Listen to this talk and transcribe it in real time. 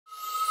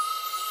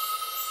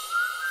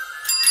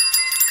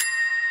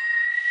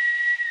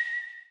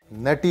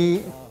ನಟಿ,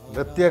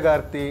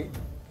 ನೃತ್ಯಗಾರ್ತಿ,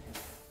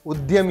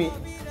 ಉದ್ಯಮಿ.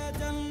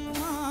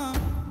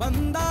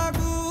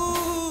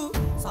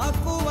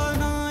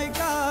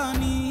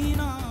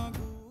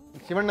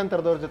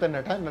 ಶಿವಣ್ಣಂತರದವ್ರ ಜೊತೆ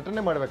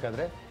ನಟನೆ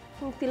ಮಾಡಬೇಕಾದ್ರೆ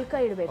ತಿಲ್ಕ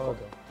ಇಡಬೇಕು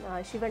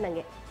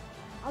ಶಿವಣ್ಣಂಗೆ.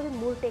 ಅದು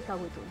 3 ಟೇಕ್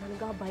ಆಗೋಯ್ತು.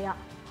 ನನಗೆ ಭಯ.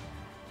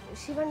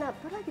 Shivanna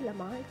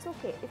ಪರವಾಗಿಲ್ಲಮ್ಮ, it's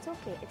okay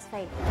it's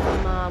fine.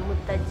 ನಮ್ಮ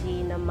ಮುತ್ತಜ್ಜಿ,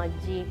 ನಮ್ಮ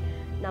ಅಜ್ಜಿ,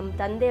 ನಮ್ಮ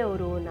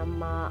ತಂದೆಯವರು,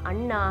 ನಮ್ಮ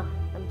ಅಣ್ಣ,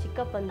 ನಮ್ಮ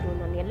ಚಿಕ್ಕಪ್ಪಂದರು,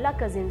 ನನ್ನ ಎಲ್ಲ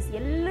ಕಸಿನ್ಸ್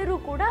ಎಲ್ಲರೂ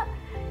ಕೂಡ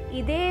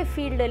ಇದೇ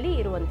ಫೀಲ್ಡಲ್ಲಿ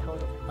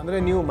ಇರುವಂಥವ್ರು. ಅಂದರೆ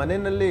ನೀವು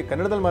ಮನೆಯಲ್ಲಿ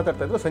ಕನ್ನಡದಲ್ಲಿ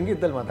ಮಾತಾಡ್ತಾ ಇದ್ರು,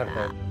 ಸಂಗೀತದಲ್ಲಿ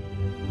ಮಾತಾಡ್ತಾ ಇದ್ರು?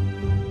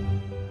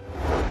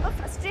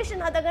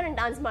 ಫ್ರಸ್ಟ್ರೇಷನ್ ಆದಾಗ ನಾನು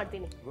ಡ್ಯಾನ್ಸ್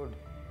ಮಾಡ್ತೀನಿ. ಗುಡ್.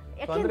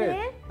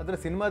 ಅಂದ್ರೆ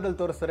ಸಿನಿಮಾದಲ್ಲಿ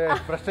ತೋರಿಸ್ತಾರೆ,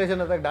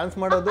 ಫ್ರಸ್ಟ್ರೇಷನ್ ಆದಾಗ ಡ್ಯಾನ್ಸ್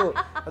ಮಾಡೋದು,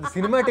 ಅದು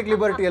ಸಿನಿಮ್ಯಾಟಿಕ್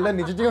ಲಿಬರ್ಟಿ ಎಲ್ಲ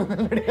ನಿಜ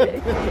ಜೀವನದಲ್ಲಿ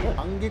ನಡೆಯುತ್ತೆ.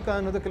 ಅಂಗಿಕ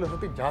ಅನ್ನೋದು ಕೆಲವು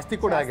ಸತಿ ಜಾಸ್ತಿ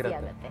ಕೂಡ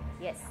ಆಗಿರುತ್ತೆ.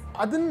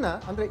 ಅದನ್ನ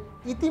ಅಂದ್ರೆ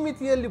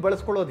ಇತಿಮಿತಿಯಲ್ಲಿ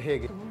ಬಳಸ್ಕೊಳ್ಳೋದು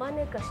ಹೇಗೆ?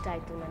 ತುಂಬಾನೇ ಕಷ್ಟ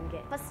ಆಯ್ತು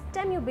ನನಗೆ. First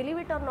time you believe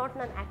it R not,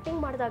 ನಾನು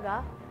ಆಕ್ಟಿಂಗ್ ಮಾಡಿದಾಗ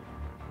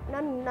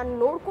ನಾನು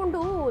ನೋಡಿಕೊಂಡು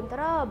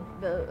ಒಂಥರ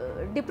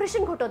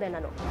ಡಿಪ್ರೆಷನ್ಗೆ ಹೊಟ್ಟೋದೆ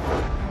ನಾನು.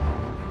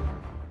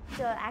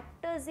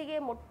 ಆಕ್ಟರ್ಸಿಗೆ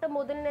ಮೊಟ್ಟ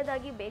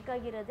ಮೊದಲನೇದಾಗಿ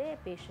ಬೇಕಾಗಿರೋದೇ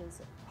patience.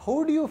 How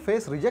do you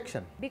face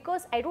rejection?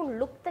 Because I don't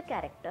look the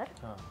character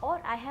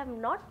R I have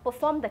not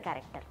perform the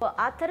character.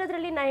 ಆ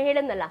ಥರದ್ರಲ್ಲಿ ನಾನು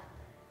ಹೇಳದ್ನಲ್ಲ,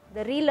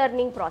 ದ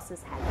ರೀಲರ್ನಿಂಗ್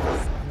ಪ್ರಾಸೆಸ್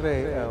ಹ್ಯಾಪನ್ಸ್. ಅಂದ್ರೆ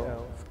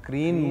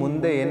ಸ್ಕ್ರೀನ್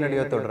ಮುಂದೆ ಏನು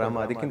ನಡೆಯುತ್ತೋ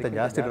ಡ್ರಾಮಾ, ಅದಕ್ಕಿಂತ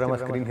ಜಾಸ್ತಿ ಡ್ರಾಮಾ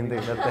ಸ್ಕ್ರೀನ್ ಹಿಂದೆ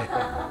ಇರುತ್ತೆ.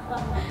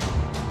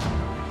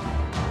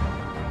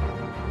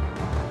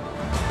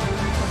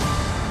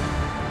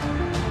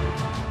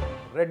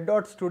 ರೆಡ್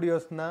ಡಾಟ್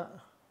ಸ್ಟುಡಿಯೋಸ್ನ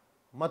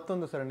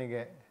ಮತ್ತೊಂದು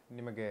ಸರಣಿಗೆ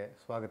ನಿಮಗೆ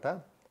ಸ್ವಾಗತ.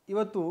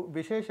 ಇವತ್ತು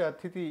ವಿಶೇಷ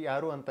ಅತಿಥಿ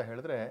ಯಾರು ಅಂತ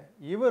ಹೇಳಿದ್ರೆ,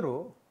 ಇವರು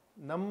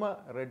ನಮ್ಮ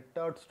ರೆಡ್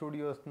ಡಾಟ್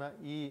ಸ್ಟುಡಿಯೋಸ್ನ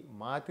ಈ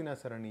ಮಾತಿನ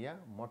ಸರಣಿಯ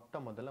ಮೊಟ್ಟ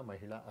ಮೊದಲ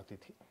ಮಹಿಳಾ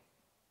ಅತಿಥಿ.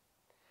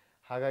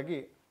 ಹಾಗಾಗಿ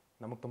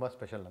ನಮಗೆ ತುಂಬ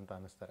ಸ್ಪೆಷಲ್ ಅಂತ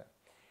ಅನ್ನಿಸ್ತಾರೆ.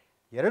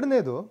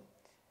 ಎರಡನೇದು,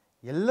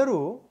 ಎಲ್ಲರೂ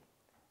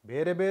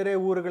ಬೇರೆ ಬೇರೆ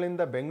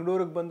ಊರುಗಳಿಂದ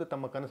ಬೆಂಗಳೂರಿಗೆ ಬಂದು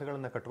ತಮ್ಮ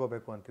ಕನಸುಗಳನ್ನು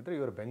ಕಟ್ಕೋಬೇಕು ಅಂತಿದ್ರೆ,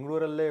 ಇವರು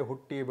ಬೆಂಗಳೂರಲ್ಲೇ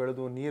ಹುಟ್ಟಿ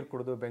ಬೆಳೆದು ನೀರು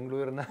ಕುಡಿದು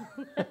ಬೆಂಗಳೂರಿನ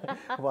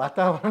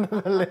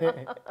ವಾತಾವರಣದಲ್ಲೇ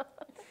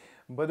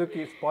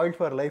ಬದುಕಿ ಸ್ಪಾಯ್ಲ್ಡ್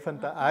ಫಾರ್ ಲೈಫ್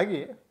ಅಂತ ಆಗಿ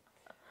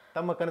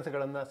ತಮ್ಮ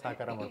ಕನಸುಗಳನ್ನು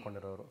ಸಾಕಾರ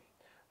ಮಾಡ್ಕೊಂಡಿರೋರು.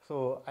 ಸೊ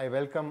ಐ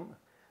ವೆಲ್ಕಮ್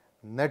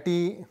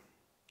ನಟಿ,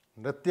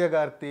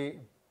 ನೃತ್ಯಗಾರ್ತಿ,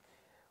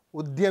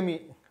 ಉದ್ಯಮಿ.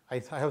 I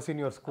have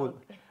seen your school.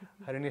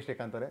 Harini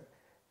Srikanth ಅವರೇ,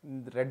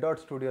 ರೆಡ್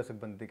ಡಾಟ್ ಸ್ಟುಡಿಯೋಸ್ಗೆ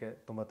ಬಂದಿದ್ದಕ್ಕೆ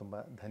ತುಂಬ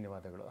ತುಂಬ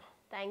ಧನ್ಯವಾದಗಳು.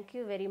 Thank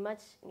you very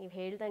much. ನೀವು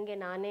ಹೇಳ್ದಂಗೆ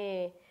ನಾನೇ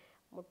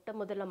ಮೊಟ್ಟ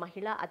ಮೊದಲ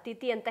ಮಹಿಳಾ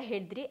ಅತಿಥಿ ಅಂತ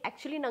ಹೇಳಿದ್ರಿ.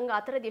 ಆ್ಯಕ್ಚುಲಿ ನಂಗೆ ಆ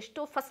ಥರದ್ದು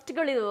ಎಷ್ಟೋ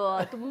ಫಸ್ಟ್ಗಳು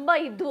ತುಂಬ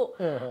ಇದ್ವು.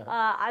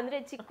 ಅಂದರೆ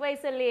ಚಿಕ್ಕ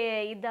ವಯಸ್ಸಲ್ಲಿ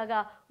ಇದ್ದಾಗ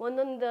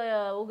ಒಂದೊಂದು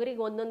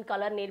ಉಗುರಿಗೆ ಒಂದೊಂದು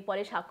ಕಲರ್ ನೇಲ್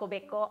ಪಾಲಿಶ್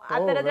ಹಾಕೋಬೇಕು, ಆ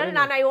ಥರದ್ರಲ್ಲಿ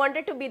ನಾನು I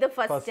wanted to B the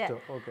first.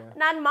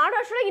 ನಾನು ಮಾಡೋ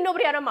ಅಷ್ಟೊಳಗೆ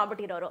ಇನ್ನೊಬ್ರು ಯಾರೋ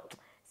ಮಾಡ್ಬಿಟ್ಟಿರೋರು.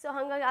 ಸೊ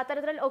ಹಾಗಾಗಿ ಆ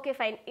ಥರದ್ರಲ್ಲಿ ಓಕೆ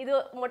ಫೈನ್, ಇದು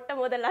ಮೊಟ್ಟ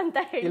ಮೊದಲ ಅಂತ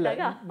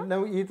ಹೇಳಿದಾಗ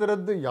ನಾವು ಈ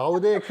ಥರದ್ದು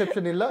ಯಾವುದೇ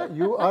ಎಕ್ಸೆಪ್ಷನ್ ಇಲ್ಲ,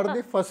 you are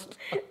the first.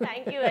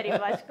 Thank you very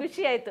much,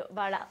 ಖುಷಿ ಆಯಿತು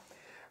ಭಾಳ.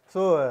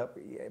 ಸೊ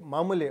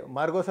ಮಾಮೂಲಿ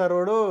ಮಾರ್ಗೋಸಾ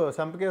ರೋಡು,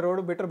 ಸಂಪಿಗೆ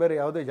ರೋಡು ಬಿಟ್ಟರೆ ಬೇರೆ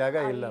ಯಾವುದೇ ಜಾಗ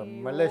ಇಲ್ಲ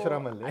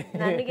ಮಲ್ಲೇಶ್ವರಮಲ್ಲಿ.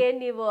 ನನಗೆ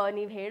ನೀವು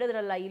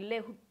ಹೇಳಿದ್ರಲ್ಲ, ಇಲ್ಲೇ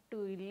ಹುಟ್ಟು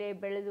ಇಲ್ಲೇ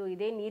ಬೆಳೆದು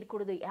ಇದೇ ನೀರು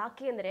ಕುಡಿದು,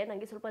 ಯಾಕೆ ಅಂದರೆ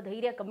ನನಗೆ ಸ್ವಲ್ಪ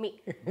ಧೈರ್ಯ ಕಮ್ಮಿ.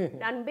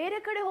 ನಾನು ಬೇರೆ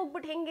ಕಡೆ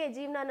ಹೋಗ್ಬಿಟ್ಟು ಹೆಂಗೆ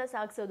ಜೀವನನ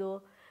ಸಾಗಿಸೋದು,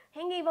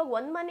 ಹೆಂಗೆ ಇವಾಗ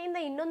ಒಂದು ಮನೆಯಿಂದ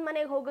ಇನ್ನೊಂದು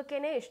ಮನೆಗೆ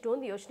ಹೋಗೋಕ್ಕೇ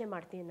ಎಷ್ಟೊಂದು ಯೋಚನೆ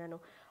ಮಾಡ್ತೀನಿ ನಾನು.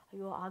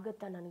 ಅಯ್ಯೋ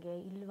ಆಗುತ್ತಾ ನನಗೆ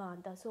ಇಲ್ವಾ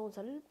ಅಂತ. ಸೊ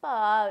ಸ್ವಲ್ಪ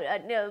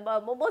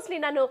ಮೋಸ್ಟ್ಲಿ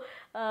ನಾನು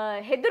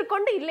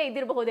ಹೆದರ್ಕೊಂಡು ಇಲ್ಲೇ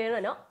ಇದ್ದಿರಬಹುದೇನೋ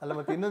ನಾನು. ಅಲ್ಲ,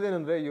 ಮತ್ತೆ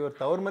ಇನ್ನೊಂದೇನಂದ್ರೆ ಇವ್ರ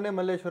ತವ್ರ ಮನೆ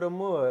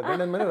ಮಲ್ಲೇಶ್ವರಮ್ಮು,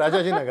 ಗಂಡನ ಮನೆ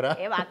ರಾಜಾಜಿನಗರ,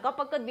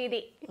 ಅಕ್ಕಪಕ್ಕದ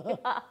ಬೀದಿ.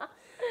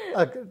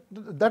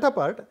 ದಟ್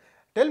ಅಪಾರ್ಟ್,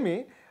 ಟೆಲ್ ಮಿ,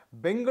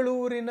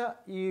 ಬೆಂಗಳೂರಿನ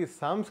ಈ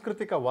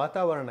ಸಾಂಸ್ಕೃತಿಕ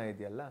ವಾತಾವರಣ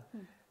ಇದೆಯಲ್ಲ,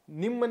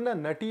 ನಿಮ್ಮನ್ನ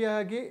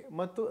ನಟಿಯಾಗಿ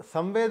ಮತ್ತು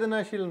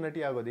ಸಂವೇದನಾಶೀಲ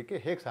ನಟಿ ಆಗೋದಕ್ಕೆ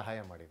ಹೇಗೆ ಸಹಾಯ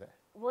ಮಾಡಿದೆ?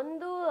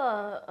 ಒಂದು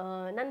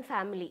ನನ್ನ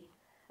ಫ್ಯಾಮಿಲಿ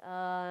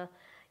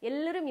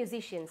ಎಲ್ಲರೂ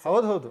ಮ್ಯೂಸಿಷಿಯನ್ಸ್.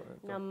 ಹೌದು.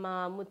 ನಮ್ಮ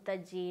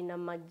ಮುತ್ತಜ್ಜಿ,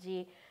 ನಮ್ಮ ಅಜ್ಜಿ,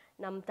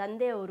 ನಮ್ಮ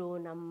ತಂದೆಯವರು,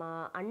 ನಮ್ಮ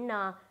ಅಣ್ಣ,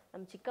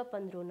 ನಮ್ಮ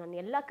ಚಿಕ್ಕಪ್ಪಂದರು, ನನ್ನ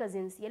ಎಲ್ಲ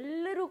ಕಸಿನ್ಸ್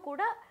ಎಲ್ಲರೂ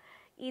ಕೂಡ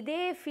ಇದೇ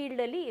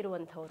ಫೀಲ್ಡಲ್ಲಿ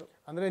ಇರುವಂಥವ್ರು.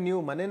 ಅಂದರೆ ನೀವು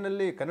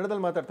ಮನೆಯಲ್ಲಿ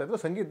ಕನ್ನಡದಲ್ಲಿ ಮಾತಾಡ್ತಾ ಇದ್ರು,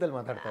 ಸಂಗೀತದಲ್ಲಿ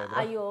ಮಾತಾಡ್ತಾ ಇದ್ರು?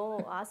 ಅಯ್ಯೋ,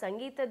 ಆ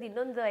ಸಂಗೀತದ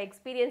ಇನ್ನೊಂದು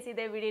ಎಕ್ಸ್ಪೀರಿಯನ್ಸ್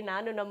ಇದೆ ಬಿಡಿ,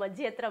 ನಾನು ನಮ್ಮ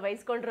ಅಜ್ಜಿ ಹತ್ರ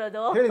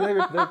ವಹಿಸ್ಕೊಂಡಿರೋದು.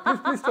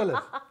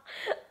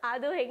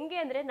 ಅದು ಹೆಂಗೆ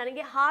ಅಂದರೆ,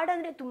 ನನಗೆ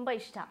ಹಾಡಂದರೆ ತುಂಬ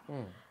ಇಷ್ಟ.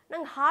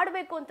 ನಂಗೆ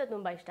ಹಾಡಬೇಕು ಅಂತ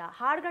ತುಂಬ ಇಷ್ಟ,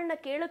 ಹಾಡುಗಳನ್ನ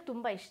ಕೇಳೋಕ್ಕೆ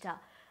ತುಂಬ ಇಷ್ಟ.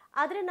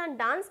 ಆದರೆ ನಾನು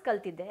ಡ್ಯಾನ್ಸ್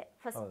ಕಲ್ತಿದ್ದೆ,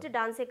 ಫಸ್ಟ್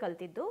ಡ್ಯಾನ್ಸೇ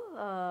ಕಲ್ತಿದ್ದು.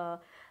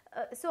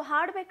 ಸೊ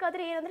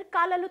ಹಾಡಬೇಕಾದ್ರೆ ಏನಂದರೆ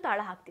ಕಾಲಲ್ಲೂ ತಾಳ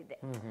ಹಾಕ್ತಿದ್ದೆ.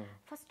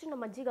 ಫಸ್ಟ್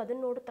ನಮ್ಮ ಅಜ್ಜಿಗೆ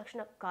ಅದನ್ನು ನೋಡಿದ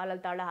ತಕ್ಷಣ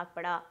ಕಾಲಲ್ಲಿ ತಾಳ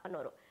ಹಾಕ್ಬೇಡ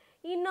ಅನ್ನೋರು.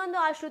 ಇನ್ನೊಂದು,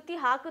 ಆ ಶ್ರುತಿ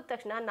ಹಾಕಿದ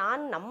ತಕ್ಷಣ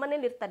ನಾನು ನಮ್ಮ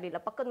ಮನೇಲಿ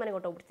ಇರ್ತಿರ್ಲಿಲ್ಲ, ಪಕ್ಕದ ಮನೆಗೆ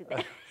ಹೊಟ್ಟೋಗ್ಬಿಡ್ತಿದ್ದೆ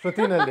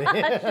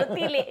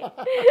ಶ್ರುತಿಲಿ.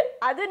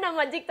 ಅದು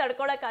ನಮ್ಮ ಅಜ್ಜಿಗೆ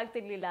ತಡ್ಕೊಳಕ್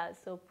ಆಗ್ತಿರ್ಲಿಲ್ಲ.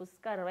 ಸೊ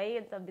ಪುಸ್ತಕ ರೈ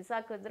ಅಂತ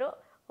ಬಿಸಾಕಿದ್ರು,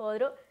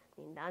 ಹೋದ್ರು,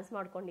 ನೀನು ಡ್ಯಾನ್ಸ್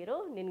ಮಾಡ್ಕೊಂಡಿರು,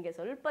 ನಿನಗೆ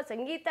ಸ್ವಲ್ಪ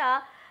ಸಂಗೀತ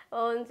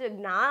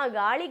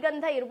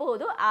ಗಾಳಿಗಂಧ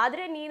ಇರಬಹುದು,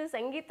 ಆದರೆ ನೀನು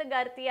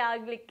ಸಂಗೀತಗಾರ್ತಿ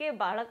ಆಗಲಿಕ್ಕೆ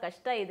ಬಹಳ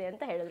ಕಷ್ಟ ಇದೆ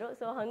ಅಂತ ಹೇಳಿದ್ರು.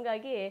 ಸೊ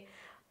ಹಾಗಾಗಿ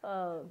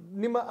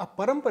ನಿಮ್ಮ ಆ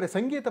ಪರಂಪರೆ,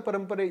 ಸಂಗೀತ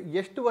ಪರಂಪರೆ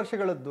ಎಷ್ಟು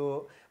ವರ್ಷಗಳದ್ದು,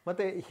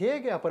 ಮತ್ತೆ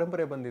ಹೇಗೆ ಆ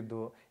ಪರಂಪರೆ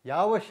ಬಂದಿದ್ದು,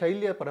 ಯಾವ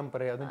ಶೈಲಿಯ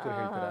ಪರಂಪರೆ, ಅದನ್ನು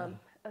ಹೇಳ್ತೀರಾ?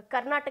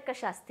 ಕರ್ನಾಟಕ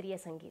ಶಾಸ್ತ್ರೀಯ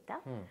ಸಂಗೀತ.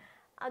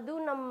 ಅದು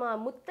ನಮ್ಮ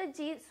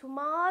ಮುತ್ತಜ್ಜಿ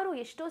ಸುಮಾರು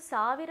ಎಷ್ಟೋ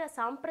ಸಾವಿರ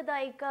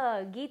ಸಾಂಪ್ರದಾಯಿಕ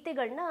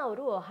ಗೀತೆಗಳನ್ನ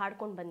ಅವರು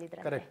ಹಾಡ್ಕೊಂಡು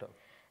ಬಂದಿದ್ರು. ಕರೆಕ್ಟ್.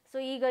 ಸೊ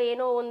ಈಗ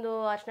ಏನೋ ಒಂದು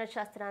ಅರ್ಶನ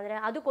ಶಾಸ್ತ್ರ ಅಂದರೆ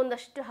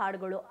ಅದಕ್ಕೊಂದಷ್ಟು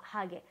ಹಾಡುಗಳು.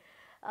 ಹಾಗೆ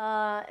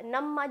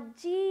ನಮ್ಮ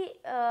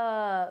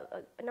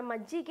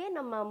ಅಜ್ಜಿಗೆ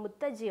ನಮ್ಮ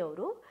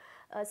ಮುತ್ತಜ್ಜಿಯವರು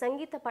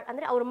ಸಂಗೀತ ಪಾಠ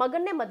ಅಂದರೆ ಅವ್ರ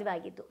ಮಗನ್ನೇ ಮದುವೆ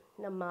ಆಗಿದ್ದು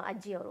ನಮ್ಮ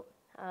ಅಜ್ಜಿಯವರು.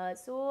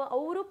 ಸೊ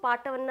ಅವರು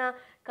ಪಾಠವನ್ನು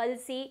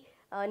ಕಲಿಸಿ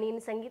ನೀನು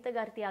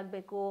ಸಂಗೀತಗಾರ್ತಿ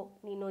ಆಗಬೇಕು,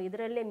 ನೀನು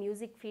ಇದರಲ್ಲೇ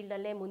ಮ್ಯೂಸಿಕ್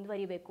ಫೀಲ್ಡಲ್ಲೇ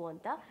ಮುಂದುವರಿಬೇಕು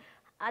ಅಂತ.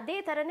 ಅದೇ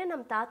ಥರನೇ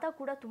ನಮ್ಮ ತಾತ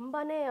ಕೂಡ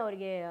ತುಂಬಾ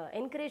ಅವ್ರಿಗೆ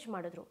ಎನ್ಕರೇಜ್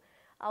ಮಾಡಿದ್ರು.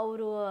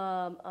 ಅವರು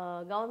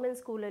ಗೌರ್ಮೆಂಟ್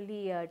ಸ್ಕೂಲಲ್ಲಿ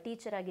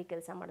ಟೀಚರ್ ಆಗಿ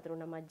ಕೆಲಸ ಮಾಡಿದ್ರು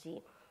ನಮ್ಮ ಅಜ್ಜಿ,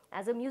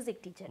 as a music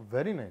teacher.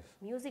 Very nice.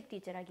 Music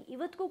teacher ಆಗಿ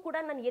ಇವತ್ತಿಗೂ ಕೂಡ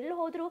ನಾನು ಎಲ್ಲಿ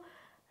ಹೋದರೂ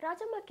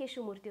ರಾಜಮ್ಮ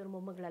ಕೇಶವಮೂರ್ತಿ ಅವ್ರ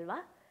ಮೊಮ್ಮಗಳಲ್ವಾ,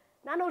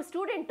 ನಾನು ಅವ್ರ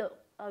ಸ್ಟೂಡೆಂಟು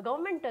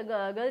ಗೌರ್ಮೆಂಟ್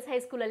ಗರ್ಲ್ಸ್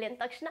ಹೈಸ್ಕೂಲಲ್ಲಿ ಅಂದ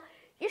ತಕ್ಷಣ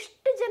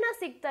ಎಷ್ಟು ಜನ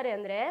ಸಿಗ್ತಾರೆ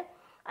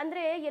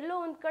ಅಂದರೆ ಎಲ್ಲೋ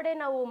ಒಂದು ಕಡೆ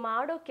ನಾವು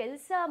ಮಾಡೋ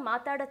ಕೆಲಸ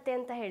ಮಾತಾಡತ್ತೆ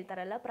ಅಂತ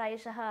ಹೇಳ್ತಾರಲ್ಲ,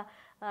 ಪ್ರಾಯಶಃ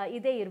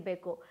ಇದೇ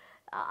ಇರಬೇಕು.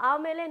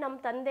 ಆಮೇಲೆ ನಮ್ಮ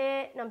ತಂದೆ,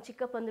 ನಮ್ಮ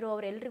ಚಿಕ್ಕಪ್ಪಂದರು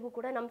ಅವರೆಲ್ಲರಿಗೂ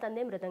ಕೂಡ, ನಮ್ಮ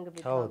ತಂದೆ ಮೃದಂಗ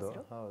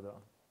ವಿದ್ವಾಂಸರು.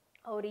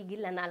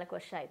 ಅವ್ರಿಗಿಲ್ಲ 4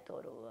 ವರ್ಷ ಆಯಿತು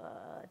ಅವರು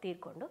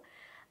ತೀರ್ಕೊಂಡು.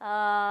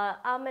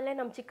 ಆಮೇಲೆ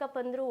ನಮ್ಮ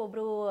ಚಿಕ್ಕಪ್ಪಂದರು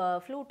ಒಬ್ಬರು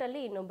ಫ್ಲೂಟಲ್ಲಿ,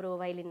 ಇನ್ನೊಬ್ಬರು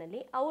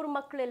ವೈಲಿನಲ್ಲಿ. ಅವ್ರ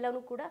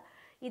ಮಕ್ಕಳೆಲ್ಲನೂ ಕೂಡ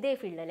ಇದೇ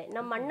ಫೀಲ್ಡಲ್ಲೇ.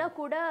 ನಮ್ಮ ಅಣ್ಣ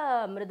ಕೂಡ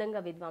ಮೃದಂಗ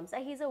ವಿದ್ವಾಂಸ.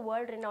 He is a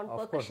world renowned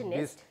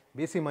ಪರ್ಕಷನಿಸ್ಟ್.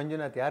 BC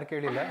Manjunath ಯಾರು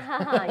ಕೇಳಿಲ್ಲ?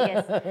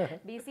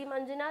 BC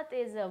Manjunath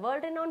is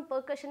world renowned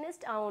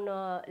ಪರ್ಕಷನಿಸ್ಟ್. ಅವನು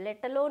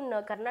ಲೆಟ್ ಅಲೋನ್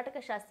ಕರ್ನಾಟಕ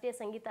ಶಾಸ್ತ್ರೀಯ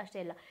ಸಂಗೀತ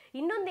ಅಷ್ಟೇ ಅಲ್ಲ,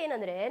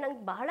 ಇನ್ನೊಂದೇನಂದರೆ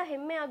ನಂಗೆ ಬಹಳ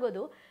ಹೆಮ್ಮೆ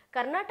ಆಗೋದು,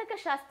 ಕರ್ನಾಟಕ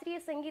ಶಾಸ್ತ್ರೀಯ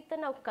ಸಂಗೀತ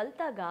ನಾವು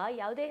ಕಲಿತಾಗ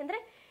ಯಾವುದೇ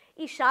ಅಂದರೆ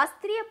ಈ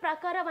ಶಾಸ್ತ್ರೀಯ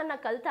ಪ್ರಕಾರವನ್ನ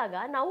ಕಲಿತಾಗ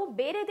ನಾವು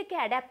ಬೇರೆದಕ್ಕೆ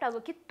ಅಡ್ಯಾಪ್ಟ್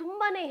ಆಗೋಕೆ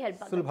ತುಂಬಾನೇ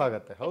ಹೆಲ್ಪ್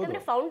ಆಗುತ್ತೆ.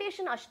 ಯಾಕಂದ್ರೆ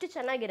ಫೌಂಡೇಶನ್ ಅಷ್ಟು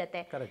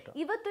ಚೆನ್ನಾಗಿರುತ್ತೆ.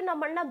 ಇವತ್ತು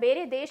ನಮ್ಮಣ್ಣ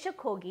ಬೇರೆ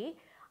ದೇಶಕ್ಕೆ ಹೋಗಿ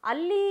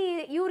ಅಲ್ಲಿ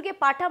ಇವ್ರಿಗೆ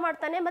ಪಾಠ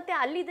ಮಾಡ್ತಾನೆ, ಮತ್ತೆ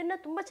ಅಲ್ಲಿ ಇದನ್ನ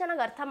ತುಂಬಾ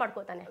ಚೆನ್ನಾಗಿ ಅರ್ಥ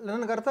ಮಾಡ್ಕೋತಾನೆ.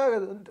 ನನಗೆ ಅರ್ಥ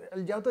ಆಗೋದು,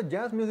 ಯಾವತ್ತೋ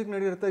ಜಾಸ್ ಮ್ಯೂಸಿಕ್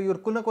ನಡೆಯುತ್ತೆ, ಇವ್ರು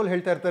ಕುನ್ನಕೋಲ್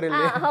ಹೇಳ್ತಾ ಇರ್ತಾರೆ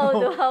ಇಲ್ಲಿ.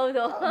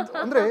 ಹೌದು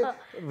ಅಂದ್ರೆ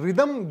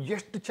ರಿದಮ್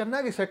ಎಷ್ಟು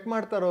ಚೆನ್ನಾಗಿ ಸೆಟ್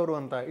ಮಾಡ್ತಾರ ಅವರು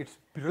ಅಂತ. It's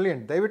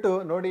brilliant. ದಯವಿಟ್ಟು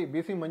ನೋಡಿ,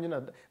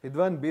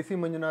 ವಿದ್ವಾನ್ BC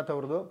ಮಂಜುನಾಥ್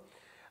ಅವ್ರದ್ದು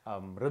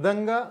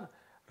ಮೃದಂಗ,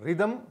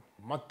 ರಿದಮ್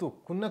ಮತ್ತು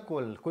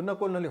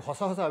ಕುನ್ನಕೋಲ್ನಲ್ಲಿ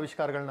ಹೊಸ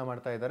ಆವಿಷ್ಕಾರಗಳನ್ನ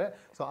ಮಾಡ್ತಾ ಇದ್ದಾರೆ.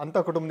 ಸೊ ಅಂಥ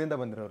ಕುಟುಂಬದಿಂದ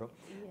ಬಂದಿರೋರು.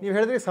 ನೀವು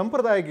ಹೇಳಿದ್ರಿ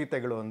ಸಂಪ್ರದಾಯ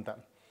ಗೀತೆಗಳು ಅಂತ.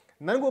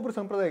 ನನಗೊಬ್ರು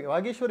ಸಂಪ್ರದಾಯ,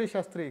 ವಾಗೀಶ್ವರಿ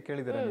ಶಾಸ್ತ್ರಿ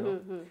ಕೇಳಿದ್ದೀರ ನೀವು?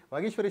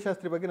 ವಾಗೀಶ್ವರಿ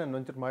ಶಾಸ್ತ್ರಿ ಬಗ್ಗೆ ನಾನು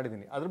ಒಂಚೂರು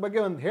ಮಾಡಿದ್ದೀನಿ. ಅದ್ರ ಬಗ್ಗೆ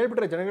ಒಂದು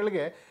ಹೇಳಿಬಿಟ್ರೆ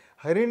ಜನಗಳಿಗೆ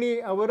ಹರಿಣಿ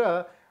ಅವರ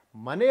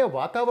ಮನೆಯ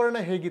ವಾತಾವರಣ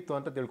ಹೇಗಿತ್ತು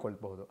ಅಂತ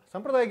ತಿಳ್ಕೊಳ್ಬಹುದು.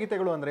 ಸಂಪ್ರದಾಯ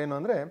ಗೀತೆಗಳು ಅಂದರೆ ಏನು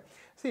ಅಂದರೆ,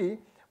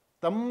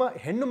 ತಮ್ಮ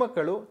ಹೆಣ್ಣು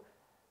ಮಕ್ಕಳು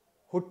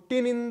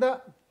ಹುಟ್ಟಿನಿಂದ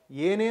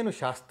ಏನೇನು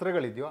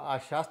ಶಾಸ್ತ್ರಗಳಿದೆಯೋ ಆ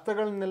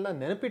ಶಾಸ್ತ್ರಗಳನ್ನೆಲ್ಲ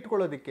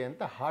ನೆನಪಿಟ್ಕೊಳ್ಳೋದಕ್ಕೆ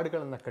ಅಂತ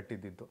ಹಾಡುಗಳನ್ನು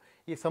ಕಟ್ಟಿದ್ದಿದ್ದು.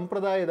 ಈ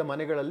ಸಂಪ್ರದಾಯದ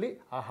ಮನೆಗಳಲ್ಲಿ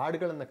ಆ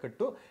ಹಾಡುಗಳನ್ನು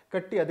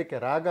ಕಟ್ಟಿ ಅದಕ್ಕೆ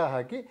ರಾಗ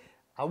ಹಾಕಿ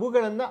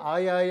ಅವುಗಳನ್ನು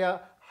ಆಯಾಯ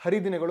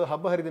ಹರಿದಿನಗಳು,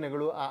 ಹಬ್ಬ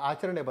ಹರಿದಿನಗಳು, ಆ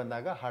ಆಚರಣೆ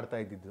ಬಂದಾಗ ಹಾಡ್ತಾ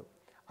ಇದ್ದಿದ್ದು.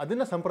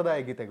 ಅದನ್ನು ಸಂಪ್ರದಾಯ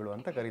ಗೀತೆಗಳು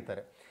ಅಂತ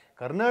ಕರೀತಾರೆ.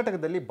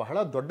 ಕರ್ನಾಟಕದಲ್ಲಿ ಬಹಳ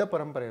ದೊಡ್ಡ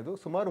ಪರಂಪರೆ ಅದು.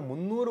 ಸುಮಾರು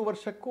 300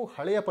 ವರ್ಷಕ್ಕೂ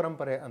ಹಳೆಯ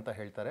ಪರಂಪರೆ ಅಂತ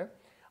ಹೇಳ್ತಾರೆ.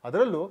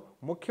 ಅದರಲ್ಲೂ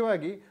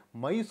ಮುಖ್ಯವಾಗಿ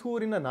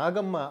ಮೈಸೂರಿನ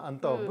ನಾಗಮ್ಮ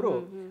ಅಂತ ಒಬ್ಬರು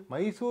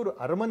ಮೈಸೂರು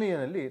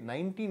ಅರಮನೆಯಲ್ಲಿ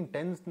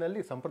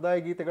 1910ನಲ್ಲಿ ಸಂಪ್ರದಾಯ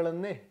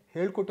ಗೀತೆಗಳನ್ನೇ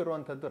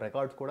ಹೇಳ್ಕೊಟ್ಟಿರುವಂಥದ್ದು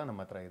ರೆಕಾರ್ಡ್ಸ್ ಕೂಡ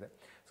ನಮ್ಮ ಹತ್ರ ಇದೆ.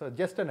 So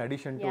just an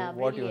addition to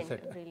what you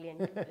said.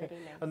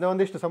 ಅಂದರೆ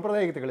ಒಂದಿಷ್ಟು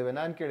ಸಂಪ್ರದಾಯ ಗೀತೆಗಳಿವೆ.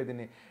 ನಾನು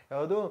ಕೇಳಿದ್ದೀನಿ,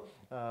 ಯಾವುದು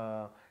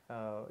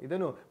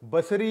ಇದನ್ನು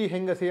ಬಸರಿ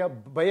ಹೆಂಗಸೆಯ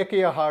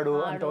ಬಯಕೆಯ ಹಾಡು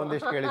ಅಂತ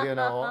ಒಂದಿಷ್ಟು ಕೇಳಿದ್ದೀವಿ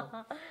ನಾವು.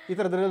 ಈ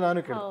ಥರದ್ರೆಲ್ಲ ನಾನು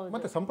ಕೇಳಿದೆ.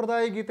 ಮತ್ತು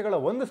ಸಂಪ್ರದಾಯ ಗೀತೆಗಳ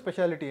ಒಂದು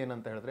ಸ್ಪೆಷಾಲಿಟಿ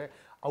ಏನಂತ ಹೇಳಿದ್ರೆ,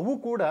 ಅವು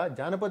ಕೂಡ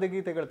ಜಾನಪದ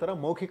ಗೀತೆಗಳ ತರ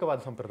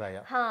ಮೌಖಿಕವಾದ ಸಂಪ್ರದಾಯ.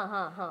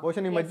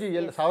 ಬಹುಶಃ ನಿಮ್ಮ ಅಜ್ಜಿ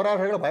ಸಾವಿರಾರು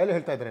ಹಾಡುಗಳ ಬಾಯಲ್ಲಿ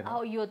ಹೇಳ್ತಾ ಇದ್ರೆ.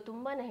 ಅಯ್ಯೋ,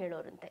 ತುಂಬಾನೇ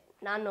ಹೇಳೋರಂತೆ.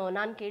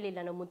 ನಾನು ಕೇಳಿಲ್ಲ,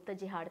 ನಮ್ಮ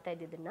ಮುತ್ತಜ್ಜಿ ಹಾಡ್ತಾ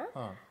ಇದ್ದಿದ್ದನ್ನ.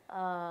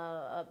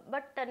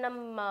 ಬಟ್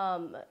ನಮ್ಮ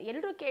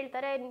ಎಲ್ಲರೂ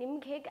ಕೇಳ್ತಾರೆ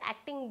ನಿಮ್ಗೆ ಹೇಗೆ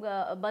ಆಕ್ಟಿಂಗ್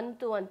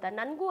ಬಂತು ಅಂತ.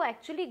 ನನಗೂ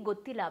ಆಕ್ಚುಲಿ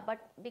ಗೊತ್ತಿಲ್ಲ.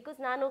 ಬಟ್ ಬಿಕಾಸ್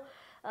ನಾನು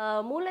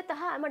ಮೂಲತಃ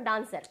I am a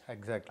dancer.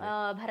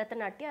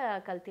 Bharatanatyam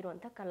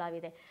ಕಲ್ತಿರುವಂಥ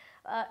ಕಲಾವಿದೆ.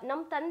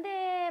 ನಮ್ಮ ತಂದೆ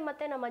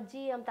ಮತ್ತೆ ನಮ್ಮ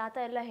ಅಜ್ಜಿ, ನಮ್ಮ ತಾತ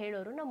ಎಲ್ಲ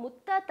ಹೇಳೋರು, ನಮ್ಮ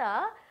ಮುತ್ತಾತ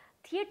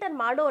ಥಿಯೇಟರ್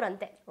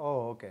ಮಾಡೋರಂತೆ.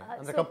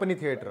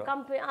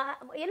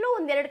 ಎಲ್ಲೋ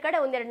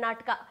ಒಂದೆರಡು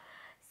ನಾಟಕ.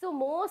 ಸೊ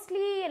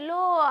ಮೋಸ್ಟ್ಲಿ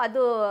ಎಲ್ಲೋ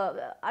ಅದು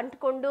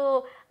ಅಂಟ್ಕೊಂಡು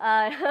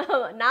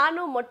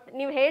ನಾನು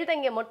ನೀವು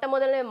ಹೇಳ್ದಂಗೆ ಮೊಟ್ಟ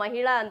ಮೊದಲನೇ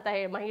ಮಹಿಳೆ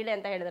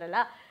ಅಂತ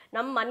ಹೇಳಿದ್ರಲ್ಲ,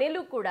 ನಮ್ಮ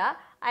ಮನೇಲೂ ಕೂಡ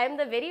I am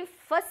the very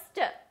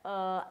first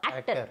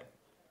actor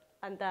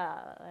ಅಂತ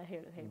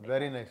ಹೇಳಿ.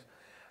 Very nice.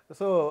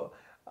 ಸೊ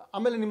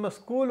ಆಮೇಲೆ ನಿಮ್ಮ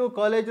ಸ್ಕೂಲು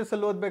ಕಾಲೇಜಸ್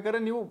ಅಲ್ಲಿ ಓದ್ಬೇಕಾದ್ರೆ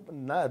ನೀವು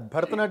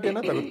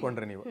ಭರತನಾಟ್ಯನ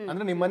ತೆಗೆದುಕೊಂಡ್ರೆ ನೀವು,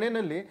 ಅಂದ್ರೆ ನಿಮ್ಮ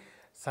ಮನೆಯಲ್ಲಿ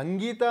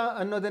ಸಂಗೀತ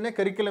ಅನ್ನೋದೇನೆ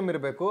ಕರಿಕ್ಯುಲಮ್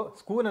ಇರಬೇಕು,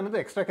 ಸ್ಕೂಲ್ ಅನ್ನೋದು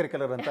ಎಕ್ಸ್ಟ್ರಾ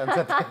ಕರಿಕ್ಯುಲರ್ ಅಂತ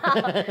ಅನ್ಸುತ್ತೆ.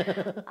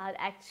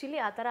 ಆಕ್ಚುಲಿ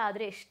ಆ ಥರ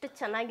ಆದರೆ ಎಷ್ಟು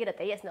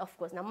ಚೆನ್ನಾಗಿರುತ್ತೆ. ಎಸ್,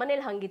 ಆಫ್ಕೋರ್ಸ್ ನಮ್ಮ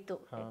ಮನೇಲಿ ಹಂಗಿತ್ತು.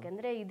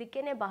 ಯಾಕಂದರೆ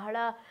ಇದಕ್ಕೇನೆ ಬಹಳ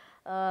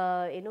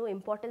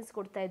ಇಂಪಾರ್ಟೆನ್ಸ್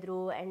ಕೊಡ್ತಾ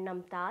ಇದ್ರು. ಆ್ಯಂಡ್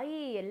ನಮ್ಮ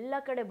ತಾಯಿ ಎಲ್ಲ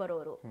ಕಡೆ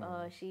ಬರೋರು.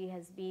 She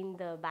has been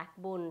the back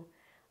bone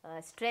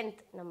strength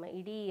ನಮ್ಮ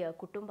ಇಡೀ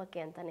ಕುಟುಂಬಕ್ಕೆ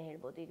ಅಂತಲೇ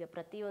ಹೇಳ್ಬೋದು. ಈಗ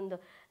ಪ್ರತಿಯೊಂದು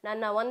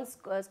ನನ್ನ ಒಂದು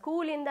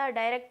ಸ್ಕೂಲಿಂದ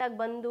ಡೈರೆಕ್ಟಾಗಿ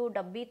ಬಂದು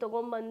ಡಬ್ಬಿ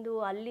ತೊಗೊಂಬಂದು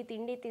ಅಲ್ಲಿ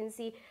ತಿಂಡಿ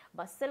ತಿನ್ನಿಸಿ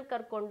ಬಸ್ಸಲ್ಲಿ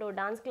ಕರ್ಕೊಂಡು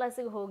ಡಾನ್ಸ್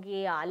ಕ್ಲಾಸಿಗೆ ಹೋಗಿ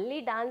ಅಲ್ಲಿ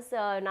ಡ್ಯಾನ್ಸ್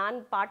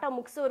ನಾನು ಪಾಠ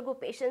ಮುಗಿಸೋವರೆಗೂ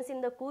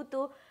ಪೇಷನ್ಸಿಂದ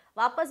ಕೂತು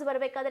ವಾಪಸ್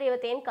ಬರಬೇಕಾದ್ರೆ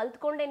ಇವತ್ತೇನು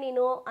ಕಲ್ತ್ಕೊಂಡೆ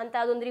ನೀನು ಅಂತ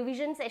ಅದೊಂದು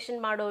ರಿವಿಷನ್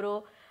ಸೆಷನ್ ಮಾಡೋರು.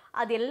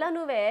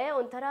 ಅದೆಲ್ಲನೂ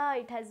ಒಂಥರ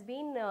ಇಟ್ ಹ್ಯಾಸ್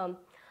ಬೀನ್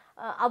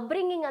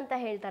ಅಪ್ಬ್ರಿಂಗಿಂಗ್ ಅಂತ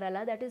ಹೇಳ್ತಾರಲ್ಲ,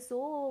 that is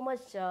so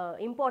much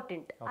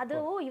important. ಅದು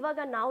ಇವಾಗ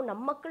ನಾವು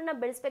ನಮ್ಮ ಮಕ್ಕಳನ್ನ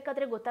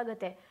ಬೆಳೆಸ್ಬೇಕಾದ್ರೆ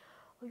ಗೊತ್ತಾಗುತ್ತೆ,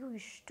 ಅಯ್ಯೋ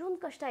ಇಷ್ಟೊಂದು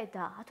ಕಷ್ಟ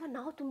ಆಯ್ತಾ, ಅಥವಾ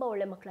ನಾವು ತುಂಬಾ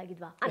ಒಳ್ಳೆ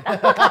ಮಕ್ಕಳಾಗಿದ್ವಾ ಅಂತ.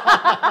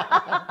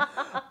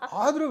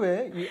 ಆದ್ರೂ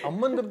ಈ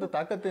ಅಮ್ಮಂದ್ರದ್ದು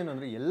ತಾಕತ್ತೇನು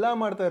ಅಂದ್ರೆ ಎಲ್ಲಾ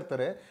ಮಾಡ್ತಾ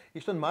ಇರ್ತಾರೆ,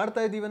 ಇಷ್ಟೊಂದು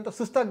ಮಾಡ್ತಾ ಇದೀವಿ ಅಂತ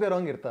ಸುಸ್ತಾಗದೆ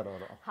ಇರೋಂಗ್ ಇರ್ತಾರೆ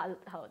ಅವರು.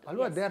 ಹೌದು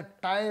ಅಲ್ವಾ? They are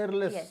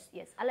tireless.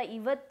 ಎಸ್. ಅಲ್ಲ,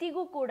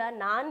 ಇವತ್ತಿಗೂ ಕೂಡ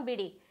ನಾನ್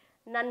ಬಿಡಿ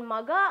ನನ್ನ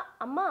ಮಗ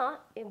ಅಮ್ಮ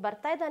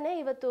ಬರ್ತಾ ಇದ್ದಾನೆ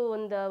ಇವತ್ತು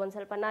ಒಂದು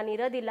ಸ್ವಲ್ಪ ನಾನು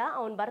ಇರೋದಿಲ್ಲ,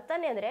 ಅವ್ನು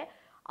ಬರ್ತಾನೆ ಅಂದ್ರೆ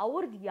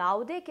ಅವ್ರದ್ದು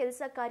ಯಾವುದೇ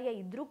ಕೆಲಸ ಕಾರ್ಯ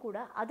ಇದ್ರೂ ಕೂಡ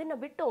ಅದನ್ನ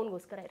ಬಿಟ್ಟು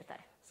ಅವನಿಗೋಸ್ಕರ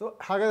ಇರ್ತಾರೆ. ಸೊ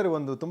ಹಾಗಾದರೆ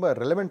ಒಂದು ತುಂಬ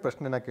ರೆಲೆವೆಂಟ್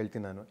ಪ್ರಶ್ನೆನ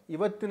ಕೇಳ್ತೀನಿ ನಾನು.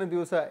 ಇವತ್ತಿನ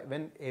ದಿವಸ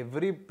when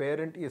every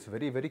parent is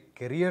very very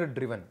career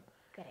driven,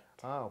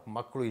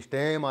 ಮಕ್ಕಳು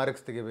ಇಷ್ಟೇ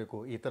ಮಾರ್ಕ್ಸ್ ತೆಗಿಬೇಕು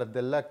ಈ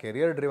ಥರದ್ದೆಲ್ಲ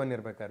ಕೆರಿಯರ್ ಡ್ರಿವನ್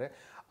ಇರಬೇಕಾದ್ರೆ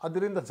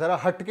ಅದರಿಂದ ಜರ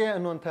ಹಟ್ಗೆ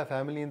ಅನ್ನುವಂಥ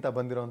ಫ್ಯಾಮಿಲಿಯಿಂದ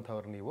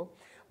ಬಂದಿರೋವಂಥವ್ರು ನೀವು.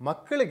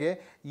 ಮಕ್ಕಳಿಗೆ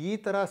ಈ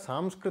ಥರ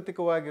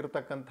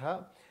ಸಾಂಸ್ಕೃತಿಕವಾಗಿರ್ತಕ್ಕಂತಹ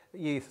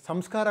ಈ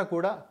ಸಂಸ್ಕಾರ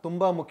ಕೂಡ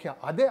ತುಂಬ ಮುಖ್ಯ,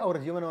 ಅದೇ ಅವರ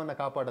ಜೀವನವನ್ನು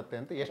ಕಾಪಾಡುತ್ತೆ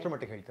ಅಂತ ಎಷ್ಟು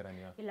ಮಟ್ಟಿಗೆ ಹೇಳ್ತೀರಾ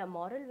ನೀವು? ಇಲ್ಲ,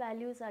 ಮಾರಲ್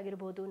ವ್ಯಾಲ್ಯೂಸ್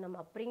ಆಗಿರ್ಬೋದು, ನಮ್ಮ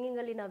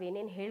ಅಪ್ಬ್ರಿಂಗಿಂಗಲ್ಲಿ ನಾವು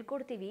ಏನೇನು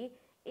ಹೇಳ್ಕೊಡ್ತೀವಿ,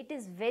 it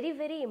is very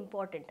very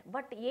important.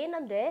 But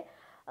ಏನಂದರೆ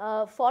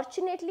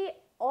ಫಾರ್ಚುನೇಟ್ಲಿ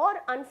ಆರ್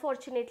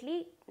ಅನ್ಫಾರ್ಚುನೇಟ್ಲಿ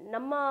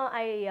ನಮ್ಮ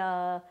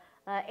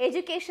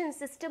ಎಜುಕೇಷನ್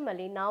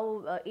ಸಿಸ್ಟಮಲ್ಲಿ ನಾವು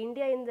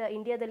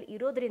ಇಂಡಿಯಾದಲ್ಲಿ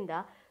ಇರೋದ್ರಿಂದ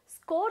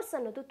ಸ್ಕೋರ್ಸ್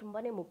ಅನ್ನೋದು ತುಂಬಾ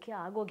ಮುಖ್ಯ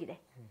ಆಗೋಗಿದೆ.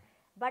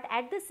 But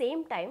at the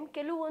same time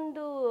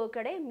ಕೆಲವೊಂದು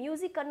ಕಡೆ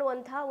ಮ್ಯೂಸಿಕ್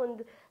ಅನ್ನುವಂಥ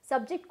ಒಂದು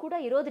ಸಬ್ಜೆಕ್ಟ್ ಕೂಡ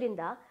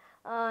ಇರೋದ್ರಿಂದ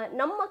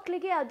ನಮ್ಮ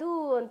ಮಕ್ಕಳಿಗೆ ಅದು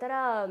ಒಂಥರ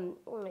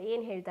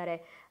ಏನು ಹೇಳ್ತಾರೆ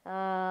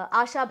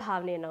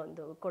ಆಶಾಭಾವನೆಯನ್ನು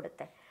ಒಂದು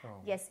ಕೊಡುತ್ತೆ.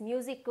 ಎಸ್,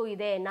 ಮ್ಯೂಸಿಕ್ಕು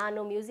ಇದೆ, ನಾನು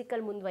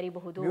ಮ್ಯೂಸಿಕಲ್ಲಿ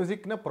ಮುಂದುವರಿಬಹುದು,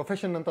 ಮ್ಯೂಸಿಕ್ನ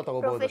ಪ್ರೊಫೆಷನ್ ಅಂತ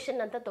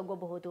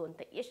ತಗೋಬಹುದು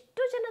ಅಂತ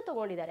ಎಷ್ಟು ಜನ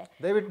ತಗೊಂಡಿದ್ದಾರೆ.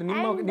 ದಯವಿಟ್ಟು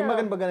ನಿಮ್ಮ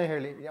ಮಗನ ಬಗ್ಗೆ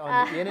ಹೇಳಿ,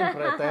 ಏನೇನು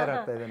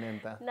ತಯಾರಾಗ್ತಾ ಇದ್ದಾನೆ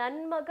ಅಂತ.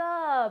 ನನ್ನ ಮಗ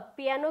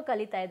ಪಿಯಾನೋ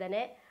ಕಲಿತಾ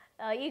ಇದ್ದಾನೆ,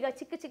 ಈಗ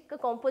ಚಿಕ್ಕ ಚಿಕ್ಕ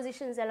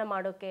ಕಾಂಪೋಸಿಷನ್ಸ್ ಎಲ್ಲ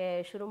ಮಾಡೋಕ್ಕೆ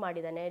ಶುರು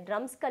ಮಾಡಿದ್ದಾನೆ,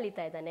 ಡ್ರಮ್ಸ್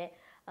ಕಲಿತಾ ಇದ್ದಾನೆ,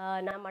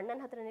 ನಮ್ಮ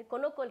ಅಣ್ಣನ ಹತ್ರನೇ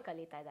ಕೊನೋಕೋಲ್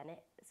ಕಲಿತಾ ಇದ್ದಾನೆ.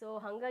 ಸೊ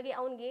ಹಾಗಾಗಿ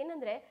ಅವ್ನಿಗೆ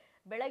ಏನಂದರೆ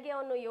ಬೆಳಗ್ಗೆ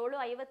ಅವನು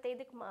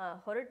 7:55ಕ್ಕೆ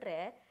ಹೊರಟ್ರೆ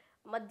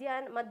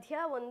ಮಧ್ಯ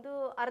ಒಂದು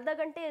ಅರ್ಧ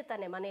ಗಂಟೆ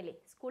ಇರ್ತಾನೆ ಮನೇಲಿ,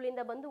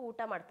 ಸ್ಕೂಲಿಂದ ಬಂದು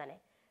ಊಟ ಮಾಡ್ತಾನೆ.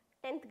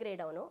 10th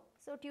ಗ್ರೇಡ್ ಅವನು.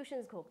 ಸೊ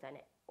ಟ್ಯೂಷನ್ಸ್ಗೆ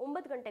ಹೋಗ್ತಾನೆ,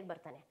 9 ಗಂಟೆಗೆ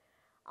ಬರ್ತಾನೆ.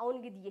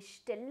 ಅವನಿಗಿದು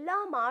ಎಷ್ಟೆಲ್ಲ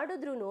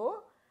ಮಾಡಿದ್ರೂ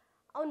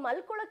ಅವ್ನು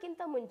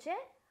ಮಲ್ಕೊಳ್ಳೋಕ್ಕಿಂತ ಮುಂಚೆ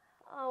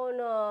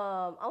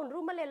ಅವ್ನ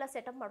ರೂಮಲ್ಲೆಲ್ಲ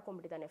ಸೆಟಪ್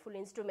ಮಾಡ್ಕೊಂಡ್ಬಿಟ್ಟಿದ್ದಾನೆ, ಫುಲ್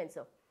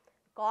ಇನ್ಸ್ಟ್ರೂಮೆಂಟ್ಸು.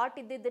 ಕಾಟ್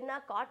ಇದ್ದಿದ್ದನ್ನ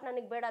ಕಾಟ್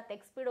ನನಗೆ ಬೇಡ,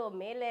 ತೆಗ್ಸ್ಬಿಡು,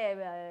 ಮೇಲೆ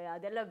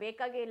ಅದೆಲ್ಲ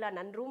ಬೇಕಾಗೇ ಇಲ್ಲ,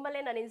 ನನ್ನ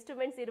ರೂಮಲ್ಲೇ ನನ್ನ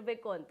ಇನ್ಸ್ಟ್ರೂಮೆಂಟ್ಸ್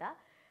ಇರಬೇಕು ಅಂತ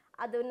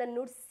ಅದನ್ನು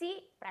ನುಡಿಸಿ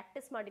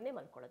ಪ್ರಾಕ್ಟೀಸ್ ಮಾಡಿನೇ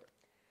ಮಲ್ಕೊಳ್ಳೋದು.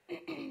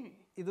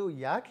 ಇದು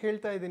ಯಾಕೆ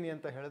ಹೇಳ್ತಾ ಇದ್ದೀನಿ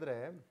ಅಂತ ಹೇಳಿದ್ರೆ,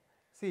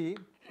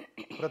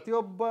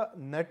 ಪ್ರತಿಯೊಬ್ಬ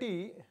ನಟಿ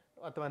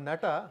ಅಥವಾ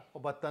ನಟ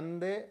ಒಬ್ಬ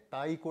ತಂದೆ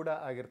ತಾಯಿ ಕೂಡ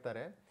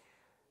ಆಗಿರ್ತಾರೆ.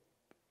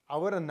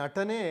 ಅವರ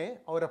ನಟನೆ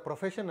ಅವರ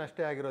ಪ್ರೊಫೆಷನ್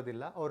ಅಷ್ಟೇ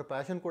ಆಗಿರೋದಿಲ್ಲ, ಅವರ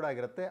ಪ್ಯಾಷನ್ ಕೂಡ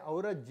ಆಗಿರುತ್ತೆ,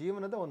 ಅವರ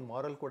ಜೀವನದ ಒಂದು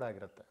ಮಾರಲ್ ಕೂಡ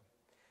ಆಗಿರುತ್ತೆ.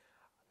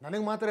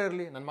 ನನಗೆ ಮಾತ್ರ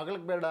ಇರಲಿ, ನನ್ನ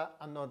ಮಗಳಿಗೆ ಬೇಡ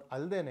ಅನ್ನೋದು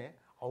ಅಲ್ಲದೆ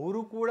ಅವರು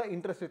ಕೂಡ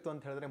ಇಂಟ್ರೆಸ್ಟ್ ಇತ್ತು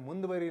ಅಂತ ಹೇಳಿದ್ರೆ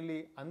ಮುಂದುವರಿಲಿ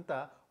ಅಂತ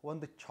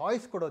ಒಂದು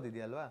ಚಾಯ್ಸ್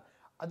ಕೊಡೋದಿದೆಯಲ್ವಾ,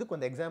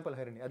 ಅದಕ್ಕೊಂದು ಎಕ್ಸಾಂಪಲ್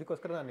ಹರಿಣಿ.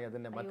 ಅದಕ್ಕೋಸ್ಕರ ನಾನು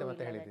ಅದನ್ನೇ ಮತ್ತೆ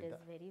ಮತ್ತೆ ಹೇಳಿದ್ದೆ.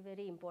 Very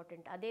very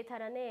important. ಅದೇ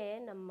ಥರನೇ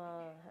ನಮ್ಮ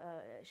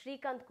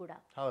ಶ್ರೀಕಾಂತ್ ಕೂಡ,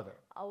 ಹೌದು,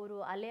 ಅವರು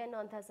ಅಲೆ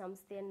ಅನ್ನೋಂಥ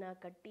ಸಂಸ್ಥೆಯನ್ನು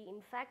ಕಟ್ಟಿ,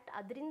 ಇನ್ಫ್ಯಾಕ್ಟ್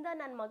ಅದರಿಂದ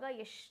ನನ್ನ ಮಗ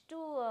ಎಷ್ಟು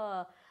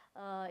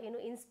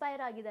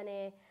ಇನ್ಸ್ಪೈರ್ ಆಗಿದ್ದಾನೆ,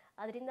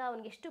 ಅದರಿಂದ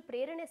ಅವ್ನಿಗೆ ಎಷ್ಟು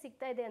ಪ್ರೇರಣೆ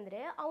ಸಿಗ್ತಾ ಇದೆ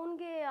ಅಂದರೆ,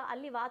 ಅವನಿಗೆ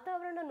ಅಲ್ಲಿ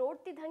ವಾತಾವರಣ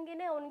ನೋಡ್ತಿದ್ದ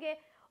ಹಾಗೇನೆ ಅವನಿಗೆ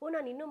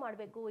ನಾನು ಇನ್ನೂ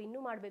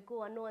ಮಾಡಬೇಕು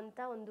ಅನ್ನುವಂಥ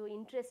ಒಂದು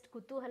ಇಂಟ್ರೆಸ್ಟ್,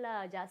 ಕುತೂಹಲ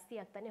ಜಾಸ್ತಿ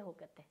ಆಗ್ತಾನೆ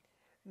ಹೋಗುತ್ತೆ.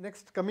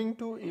 Next coming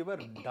to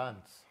your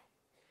dance,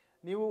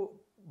 ನೀವು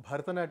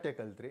ಭರತನಾಟ್ಯ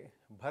ಕಲ್ತ್ರಿ.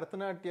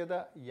 ಭರತನಾಟ್ಯದ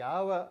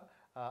ಯಾವ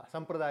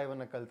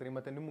ಸಂಪ್ರದಾಯವನ್ನು ಕಲ್ತ್ರಿ,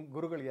 ಮತ್ತು ನಿಮ್ಮ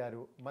ಗುರುಗಳು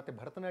ಯಾರು, ಮತ್ತು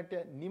ಭರತನಾಟ್ಯ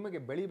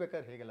ನಿಮಗೆ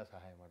ಬೆಳಿಬೇಕಾದ್ರೆ ಹೇಗೆಲ್ಲ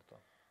ಸಹಾಯ ಮಾಡ್ತು?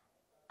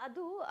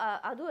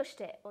 ಅದು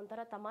ಅಷ್ಟೇ ಒಂಥರ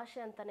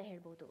ತಮಾಷೆ ಅಂತಲೇ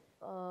ಹೇಳ್ಬೋದು.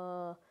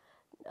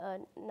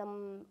 ನಮ್ಮ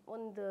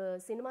ಒಂದು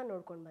ಸಿನಿಮಾ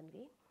ನೋಡ್ಕೊಂಡು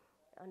ಬಂದ್ವಿ,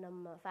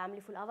 ನಮ್ಮ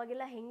ಫ್ಯಾಮಿಲಿ ಫುಲ್.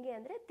 ಅವಾಗೆಲ್ಲ ಹೆಂಗೆ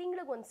ಅಂದರೆ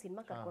ತಿಂಗಳಿಗೊಂದು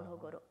ಸಿನಿಮಾ ಕರ್ಕೊಂಡು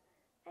ಹೋಗೋರು,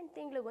 ಆ್ಯಂಡ್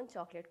ತಿಂಗಳಿಗೊಂದು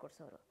ಚಾಕ್ಲೇಟ್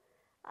ಕೊಡಿಸೋರು,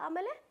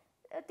 ಆಮೇಲೆ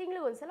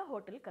ತಿಂಗಳಿಗೊಂದ್ಸಲ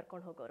ಹೋಟೆಲ್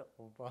ಕರ್ಕೊಂಡು ಹೋಗೋರು.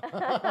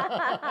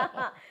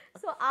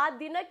 ಸೊ ಆ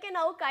ದಿನಕ್ಕೆ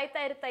ನಾವು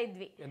ಕಾಯ್ತಾ ಇರ್ತಾ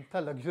ಇದ್ವಿ. ಎಂಥ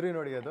ಲಕ್ಸುರಿ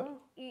ನೋಡಿ ಅದು.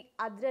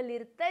 ಅದ್ರಲ್ಲಿ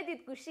ಇರ್ತಾ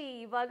ಇದ್ದಿದ್ದು ಖುಷಿ.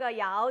 ಇವಾಗ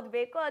ಯಾವ್ದು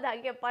ಬೇಕೋ ಅದು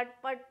ಹಾಗೆ ಪಟ್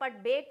ಪಟ್ ಪಟ್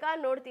ಬೇಕಾ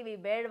ನೋಡ್ತೀವಿ,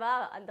 ಬೇಡವಾ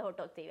ಅಂತ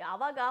ಹೊಟ್ಟೋಗ್ತೀವಿ.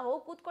 ಆವಾಗ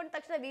ಹೋಗಿ ಕೂತ್ಕೊಂಡ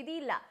ತಕ್ಷಣ ವಿಧಿ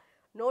ಇಲ್ಲ,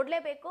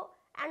 ನೋಡ್ಲೇಬೇಕು.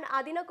 ಆ್ಯಂಡ್ ಆ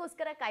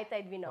ದಿನಕ್ಕೋಸ್ಕರ ಕಾಯ್ತಾ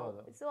ಇದ್ವಿ ನಾವು.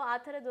 ಸೊ ಆ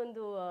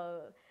ಥರದೊಂದು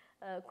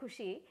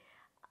ಖುಷಿ.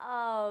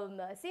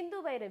 ಸಿಂಧು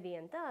ಭೈರವಿ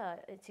ಅಂತ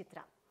ಚಿತ್ರ,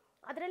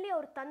 ಅದರಲ್ಲಿ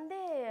ಅವ್ರ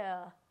ತಂದೆ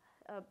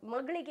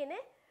ಮಗಳಿಗೇನೆ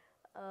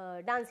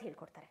ಡಾನ್ಸ್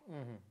ಹೇಳ್ಕೊಡ್ತಾರೆ.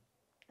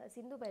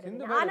 ಸಿಂಧು ಭೈರವಿ,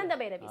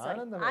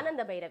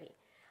 ಆನಂದ ಭೈರವಿ.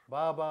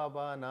 ಬಾ ಬಾ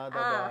ಬಾ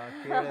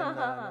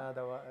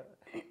ನಾದವ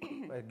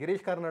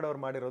ಗಿರೀಶ್ ಕಾರ್ನಾಡ್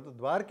ಅವ್ರು ಮಾಡಿರೋದು,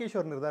 ದ್ವಾರಕೀಶ್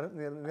ಅವ್ರು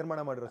ನಿರ್ಮಾಣ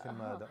ಮಾಡಿರೋ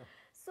ಸಿನಿಮಾ ಅದು.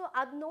 ಸೊ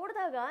ಅದ್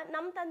ನೋಡಿದಾಗ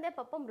ನಮ್ಮ ತಂದೆ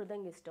ಪಪ್ಪ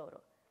ಮೃದಂಗಿಸ್ಟ್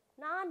ಅವರು,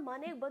 ನಾನು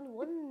ಮನೆಗೆ ಬಂದು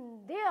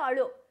ಒಂದೇ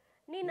ಅಳು,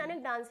 ನೀನು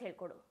ನನಗೆ ಡಾನ್ಸ್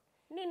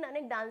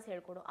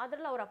ಹೇಳ್ಕೊಡು.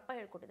 ಅದ್ರಲ್ಲಿ ಅವ್ರ ಅಪ್ಪ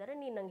ಹೇಳ್ಕೊಟ್ಟಿದ್ದಾರೆ,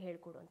 ನೀನು ನಂಗೆ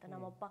ಹೇಳ್ಕೊಡು ಅಂತ.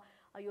 ನಮ್ಮಪ್ಪ,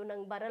 ಅಯ್ಯೋ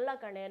ನಂಗೆ ಬರಲ್ಲ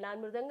ಕಣೆ, ನಾನು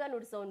ಮೃದಂಗ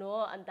ನುಡ್ಸೋನು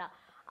ಅಂತ.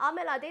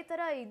 ಆಮೇಲೆ ಅದೇ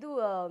ಥರ ಇದು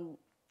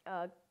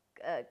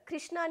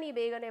ಕೃಷ್ಣ ನೀ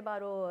ಬೇಗನೆ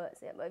ಬಾರೋ,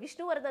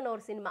 ವಿಷ್ಣುವರ್ಧನ್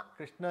ಅವ್ರ ಸಿನಿಮಾ,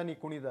 ಕೃಷ್ಣ ನೀ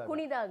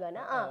ಕುಣಿದಾಗನ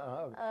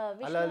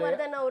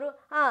ವಿಷ್ಣುವರ್ಧನ್ ಅವರು,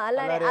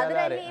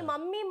 ಅದರಲ್ಲಿ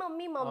ಮಮ್ಮಿ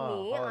ಮಮ್ಮಿ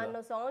ಮಮ್ಮಿ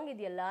ಅನ್ನೋ ಸಾಂಗ್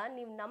ಇದೆಯಲ್ಲ,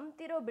 ನೀವು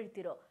ನಂಬ್ತಿರೋ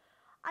ಬಿಡ್ತಿರೋ,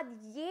 ಅದ್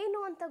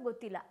ಏನು ಅಂತ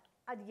ಗೊತ್ತಿಲ್ಲ.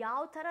 ಅದು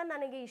ಯಾವ ಥರ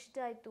ನನಗೆ ಇಷ್ಟ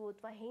ಆಯಿತು,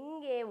 ಅಥವಾ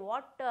ಹೆಂಗೆ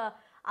ವಾಟ್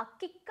ಆ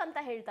ಕಿಕ್ ಅಂತ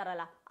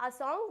ಹೇಳ್ತಾರಲ್ಲ, ಆ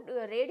ಸಾಂಗ್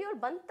ರೇಡಿಯೋ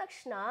ಬಂದ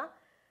ತಕ್ಷಣ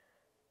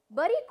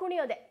ಬರೀ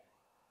ಕುಣಿಯೋದೆ.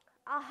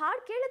 ಆ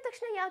ಹಾಡು ಕೇಳಿದ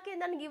ತಕ್ಷಣ ಯಾಕೆ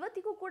ನನಗೆ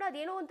ಇವತ್ತಿಗೂ ಕೂಡ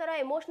ಅದೇನೋ ಒಂಥರ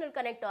ಎಮೋಷ್ನಲ್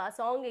ಕನೆಕ್ಟ್ ಆ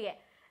ಸಾಂಗಿಗೆ.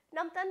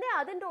 ನಮ್ಮ ತಂದೆ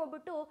ಅದನ್ನು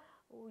ನೋಡ್ಬಿಟ್ಟು,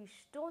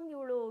 ಇಷ್ಟೊಂದು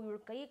ಇವಳು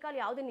ಕೈ ಕಾಲು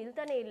ಯಾವುದೂ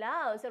ನಿಲ್ತಾನೆ ಇಲ್ಲ,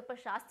 ಸ್ವಲ್ಪ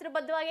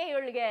ಶಾಸ್ತ್ರಬದ್ಧವಾಗೇ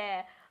ಇವಳಿಗೆ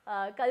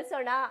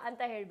ಕಲಿಸೋಣ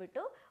ಅಂತ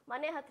ಹೇಳಿಬಿಟ್ಟು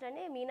ಮನೆ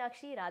ಹತ್ರನೇ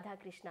ಮೀನಾಕ್ಷಿ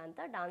ರಾಧಾಕೃಷ್ಣ ಅಂತ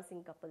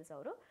ಡಾನ್ಸಿಂಗ್ ಕಪಲ್ಸ್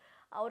ಅವರು,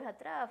 ಅವ್ರ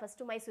ಹತ್ರ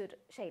ಫಸ್ಟು ಮೈಸೂರು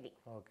ಶೈಲಿ.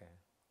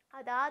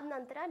 ಅದಾದ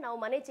ನಂತರ ನಾವು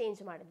ಮನೆ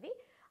ಚೇಂಜ್ ಮಾಡಿದ್ವಿ.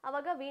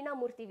 ಅವಾಗ ವೀಣಾ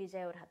ಮೂರ್ತಿ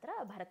ವಿಜಯ್ ಅವ್ರ ಹತ್ರ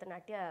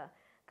ಭರತನಾಟ್ಯ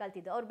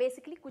ಕಲ್ತಿದ್ದು. ಅವ್ರು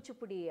ಬೇಸಿಕಲಿ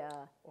ಕೂಚಿಪುಡಿ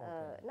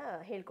ನ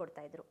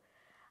ಹೇಳ್ಕೊಡ್ತಾ ಇದ್ರು.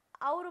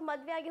 ಅವರು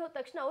ಮದುವೆ ಆಗಿ ಹೋದ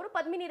ತಕ್ಷಣ ಅವರು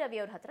ಪದ್ಮಿನಿ ರವಿ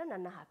ಅವ್ರ ಹತ್ರ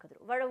ನನ್ನ ಹಾಕಿದ್ರು,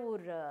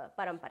 ವಡವೂರ್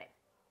ಪರಂಪರೆ.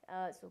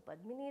 ಸೊ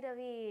ಪದ್ಮಿನಿ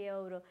ರವಿ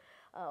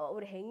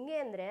ಅವ್ರು ಹೆಂಗೆ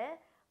ಅಂದರೆ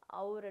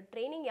ಅವ್ರ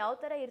ಟ್ರೈನಿಂಗ್ ಯಾವ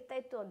ಥರ ಇರ್ತಾ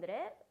ಇತ್ತು ಅಂದರೆ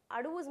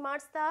ಅಡೂಸ್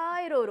ಮಾಡಿಸ್ತಾ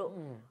ಇರೋರು.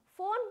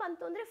 ಫೋನ್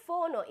ಬಂತು ಅಂದರೆ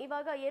ಫೋನು,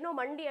 ಇವಾಗ ಏನೋ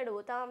ಮಂಡಿ ಅಡುವು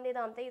ತಾಮ್ದೆ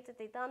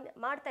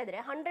ಮಾಡ್ತಾ ಇದ್ರೆ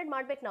 100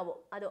 ಮಾಡ್ಬೇಕು ನಾವು,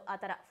 ಅದು ಆ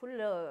ಥರ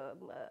ಫುಲ್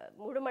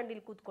ಮುಡು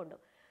ಮಂಡಿಲಿ ಕೂತ್ಕೊಂಡು.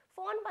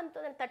 ಫೋನ್ ಬಂತು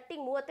ಅಂದರೆ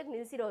 30-30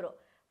 ನಿಲ್ಸಿರೋರು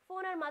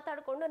ಫೋನಲ್ಲಿ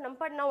ಮಾತಾಡ್ಕೊಂಡು ನಮ್ಮ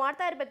ಪಾಡ್ ನಾವು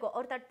ಮಾಡ್ತಾ ಇರಬೇಕು.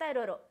 ಅವ್ರು ತಟ್ತಾ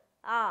ಇರೋರು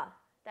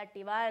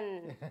 31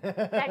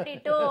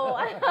 32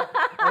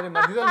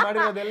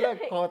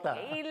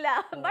 ಇಲ್ಲ,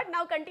 ಬಟ್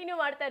ನಾವು ಕಂಟಿನ್ಯೂ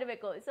ಮಾಡ್ತಾ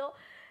ಇರಬೇಕು. ಸೊ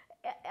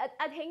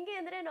ಅದು ಹೆಂಗೆ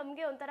ಅಂದರೆ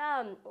ನಮಗೆ ಒಂಥರ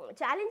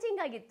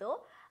ಚಾಲೆಂಜಿಂಗ್ ಆಗಿತ್ತು,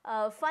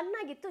 ಫನ್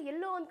ಆಗಿತ್ತು.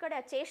 ಎಲ್ಲೋ ಒಂದು ಕಡೆ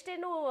ಆ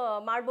ಚೇಷ್ಟೆನೂ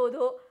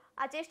ಮಾಡ್ಬೋದು,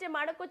 ಆ ಚೇಷ್ಟೆ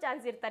ಮಾಡೋಕ್ಕೂ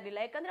ಚಾನ್ಸ್ ಇರ್ತಾರಿಲ್ಲ,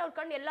 ಯಾಕಂದರೆ ಅವ್ರ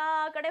ಕಣ್ಣು ಎಲ್ಲ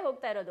ಕಡೆ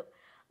ಹೋಗ್ತಾ ಇರೋದು.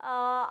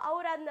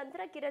 ಅವರಾದ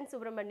ನಂತರ ಕಿರಣ್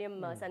ಸುಬ್ರಹ್ಮಣ್ಯಂ,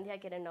 ಸಂಧ್ಯಾ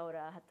ಕಿರಣ್ ಅವರ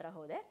ಹತ್ರ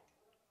ಹೋದೆ.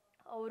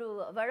 ಅವರು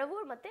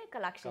ವಡವೂರ್ ಮತ್ತು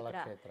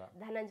ಕಲಾಕ್ಷೇತ್ರ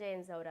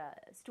ಧನಂಜಯನ್ಸ್ ಅವರ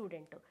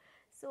ಸ್ಟೂಡೆಂಟು.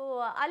 ಸೊ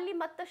ಅಲ್ಲಿ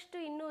ಮತ್ತಷ್ಟು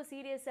ಇನ್ನೂ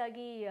ಸೀರಿಯಸ್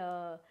ಆಗಿ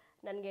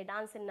ನನಗೆ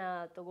ಡ್ಯಾನ್ಸನ್ನು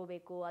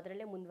ತಗೋಬೇಕು,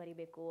 ಅದರಲ್ಲೇ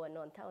ಮುಂದುವರಿಬೇಕು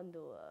ಅನ್ನೋವಂಥ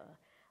ಒಂದು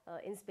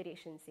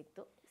ಇನ್ಸ್ಪಿರೇಷನ್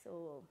ಸಿಕ್ತು. ಸೊ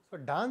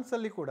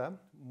ಡ್ಯಾನ್ಸಲ್ಲಿ ಕೂಡ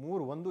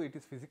ಒಂದು it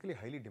is physically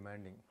highly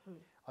demanding.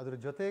 ಅದ್ರ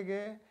ಜೊತೆಗೆ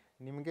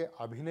ನಿಮಗೆ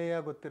ಅಭಿನಯ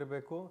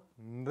ಗೊತ್ತಿರಬೇಕು,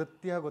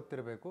 ನೃತ್ಯ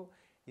ಗೊತ್ತಿರಬೇಕು.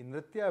 ಈ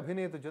ನೃತ್ಯ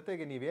ಅಭಿನಯದ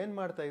ಜೊತೆಗೆ ನೀವೇನು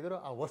ಮಾಡ್ತಾ ಇದ್ದೀರೋ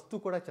ಆ ವಸ್ತು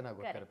ಕೂಡ ಚೆನ್ನಾಗಿ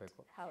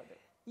ಗೊತ್ತಿರಬೇಕು.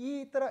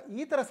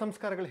 ಈ ಥರ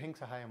ಸಂಸ್ಕಾರಗಳು ಹೆಂಗೆ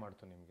ಸಹಾಯ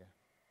ಮಾಡ್ತು ನಿಮಗೆ?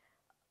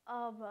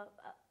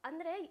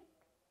 ಅಂದರೆ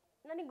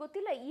ನನಗೆ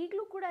ಗೊತ್ತಿಲ್ಲ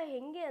ಈಗಲೂ ಕೂಡ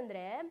ಹೆಂಗೆ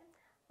ಅಂದರೆ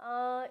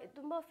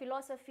ತುಂಬ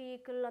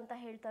ಫಿಲಾಸಫಿಕಲ್ ಅಂತ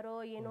ಹೇಳ್ತಾರೋ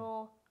ಏನೋ,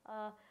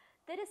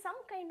 there is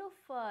some kind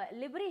of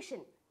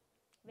liberation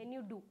when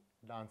you do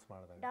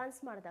dance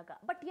ಮಾಡಿದಾಗ.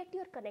 But yet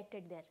you are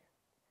connected there.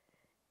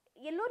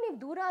 ಎಲ್ಲೋ ನೀವು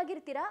ದೂರ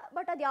ಆಗಿರ್ತೀರಾ,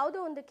 ಬಟ್ ಅದು ಯಾವುದೋ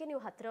ಒಂದಕ್ಕೆ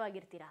ನೀವು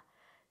ಹತ್ತಿರವಾಗಿರ್ತೀರಾ.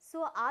 ಸೊ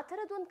ಆ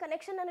ಥರದ್ದು ಒಂದು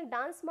ಕನೆಕ್ಷನ್ ನನಗೆ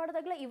ಡ್ಯಾನ್ಸ್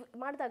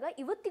ಮಾಡಿದಾಗ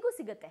ಇವತ್ತಿಗೂ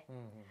ಸಿಗುತ್ತೆ.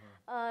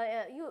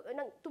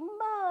 ನಂಗೆ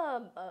ತುಂಬ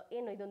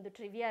ಏನು ಇದೊಂದು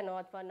ಟ್ರಿವಿಯಾನೋ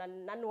ಅಥವಾ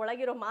ನನ್ನ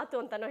ಒಳಗಿರೋ ಮಾತು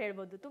ಅಂತನೋ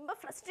ಹೇಳ್ಬೋದು, ತುಂಬ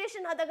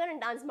ಫ್ರಸ್ಟ್ರೇಷನ್ ಆದಾಗ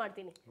ನಾನು ಡ್ಯಾನ್ಸ್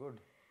ಮಾಡ್ತೀನಿ.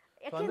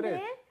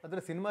 ಅದ್ರ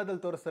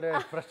ಸಿನಿಮಾದಲ್ಲಿ ತೋರಿಸ್ತಾರೆ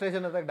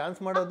ಫ್ರಸ್ಟ್ರೇಷನ್ ಆದಾಗ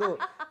ಡ್ಯಾನ್ಸ್ ಮಾಡೋದು,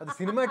 ಅದು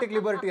ಸಿನಿಮ್ಯಾಟಿಕ್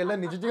ಲಿಬರ್ಟಿ ಎಲ್ಲ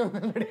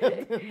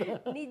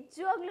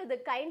ನಿಜವಾಗ್ಲೂ ದ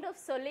ಕೈಂಡ್ ಆಫ್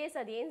ಸೊಲೇಸ್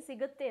ಅದೇನು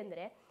ಸಿಗುತ್ತೆ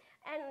ಅಂದರೆ.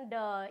 ಆ್ಯಂಡ್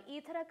ಈ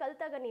ಥರ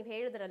ಕಲ್ತಾಗ ನೀವು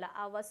ಹೇಳಿದ್ರಲ್ಲ,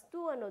 ಆ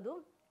ವಸ್ತು ಅನ್ನೋದು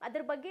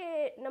ಅದ್ರ ಬಗ್ಗೆ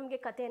ನಮಗೆ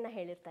ಕಥೆಯನ್ನು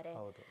ಹೇಳಿರ್ತಾರೆ.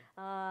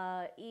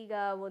 ಈಗ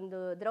ಒಂದು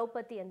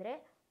ದ್ರೌಪದಿ ಅಂದರೆ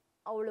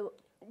ಅವಳು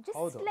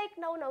ಜಸ್ಟ್ ಲೈಕ್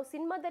ನಾವು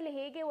ಸಿನಿಮಾದಲ್ಲಿ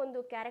ಹೇಗೆ ಒಂದು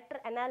ಕ್ಯಾರೆಕ್ಟರ್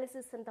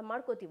ಅನಾಲಿಸಿಸ್ ಅಂತ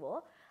ಮಾಡ್ಕೋತೀವೋ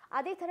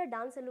ಅದೇ ಥರ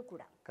ಡ್ಯಾನ್ಸಲ್ಲೂ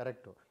ಕೂಡ.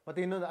 ಕರೆಕ್ಟು. ಮತ್ತು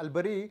ಇನ್ನೊಂದು ಅಲ್ಲಿ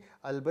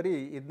ಬರೀ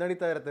ಇದು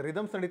ನಡೀತಾ ಇರುತ್ತೆ,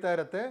 ರಿದಮ್ಸ್ ನಡೀತಾ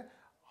ಇರುತ್ತೆ,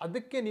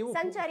 ಅದಕ್ಕೆ ನೀವು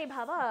ಸಂಚಾರಿ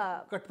ಭಾವ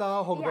ಕಟ್ತಾ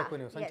ಹೋಗ್ಬೇಕು.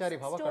 ನೀವು ಸಂಚಾರಿ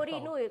ಭಾವ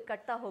ಸ್ಟೋರಿನೂ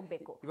ಕಟ್ತಾ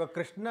ಹೋಗ್ಬೇಕು. ಇವಾಗ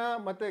ಕೃಷ್ಣ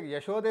ಮತ್ತೆ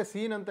ಯಶೋದೆ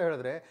ಸೀನ್ ಅಂತ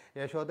ಹೇಳಿದ್ರೆ,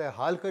 ಯಶೋದೆ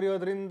ಹಾಲ್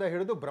ಕರಿಯೋದ್ರಿಂದ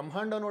ಹಿಡಿದು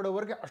ಬ್ರಹ್ಮಾಂಡ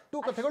ನೋಡೋವರೆಗೆ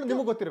ಅಷ್ಟು ಕಥೆಗಳು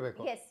ನಿಮಗೆ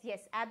ಗೊತ್ತಿರಬೇಕು.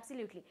 Yes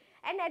absolutely.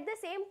 And at the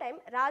same time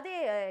Radhe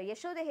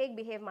Yashode ಹೇಗೆ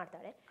ಬಿಹೇವ್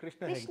ಮಾಡ್ತಾಳೆ,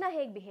 ಕೃಷ್ಣ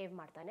ಹೇಗೆ ಬಿಹೇವ್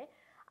ಮಾಡ್ತಾನೆ,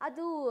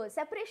 ಅದು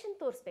ಸೆಪರೇಷನ್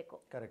ತೋರಿಸ್ಬೇಕು.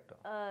 ಕರೆಕ್ಟ್.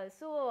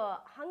 ಸೊ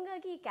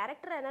ಹಾಗಾಗಿ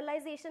ಕ್ಯಾರೆಕ್ಟರ್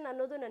ಅನಲೈಸೇಷನ್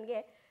ಅನ್ನೋದು ನನಗೆ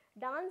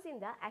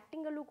ಡಾನ್ಸಿಂದ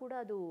ಆ್ಯಕ್ಟಿಂಗಲ್ಲೂ ಕೂಡ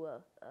ಅದು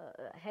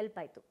ಹೆಲ್ಪ್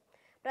ಆಯಿತು.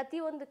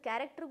 ಪ್ರತಿಯೊಂದು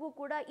ಕ್ಯಾರೆಕ್ಟರ್ಗೂ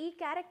ಕೂಡ ಈ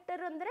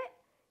ಕ್ಯಾರೆಕ್ಟರ್ ಅಂದರೆ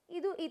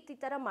ಇದು ಈ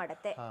ಥರ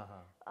ಮಾಡುತ್ತೆ,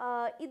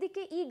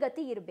 ಇದಕ್ಕೆ ಈ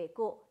ಗತಿ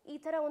ಇರಬೇಕು, ಈ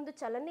ಥರ ಒಂದು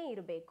ಚಲನೆ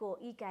ಇರಬೇಕು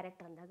ಈ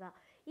ಕ್ಯಾರೆಕ್ಟರ್ ಅಂದಾಗ.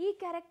 ಈ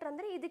ಕ್ಯಾರೆಕ್ಟರ್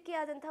ಅಂದರೆ ಇದಕ್ಕೆ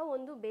ಆದಂತಹ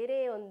ಒಂದು ಬೇರೆ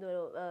ಒಂದು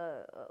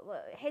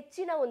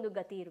ಹೆಚ್ಚಿನ ಒಂದು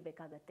ಗತಿ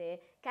ಇರಬೇಕಾಗತ್ತೆ,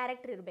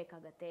 ಕ್ಯಾರೆಕ್ಟರ್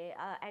ಇರಬೇಕಾಗತ್ತೆ.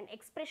 ಆ್ಯಂಡ್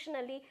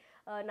ಎಕ್ಸ್ಪ್ರೆಷನಲ್ಲಿ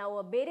ನಾವು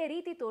ಬೇರೆ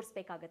ರೀತಿ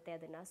ತೋರಿಸ್ಬೇಕಾಗತ್ತೆ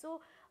ಅದನ್ನು. ಸೊ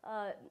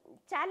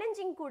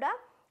ಚಾಲೆಂಜಿಂಗ್ ಕೂಡ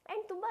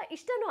ಆ್ಯಂಡ್ ತುಂಬ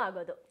ಇಷ್ಟನೂ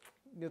ಆಗೋದು.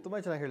 ನೀವು ತುಂಬ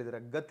ಚೆನ್ನಾಗಿ ಹೇಳಿದ್ದೀರ.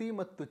 ಗತಿ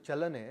ಮತ್ತು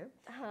ಚಲನೆ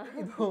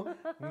ಇದು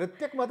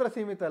ನೃತ್ಯಕ್ಕೆ ಮಾತ್ರ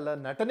ಸೀಮಿತ ಅಲ್ಲ,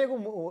 ನಟನೆಗೂ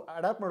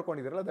adapt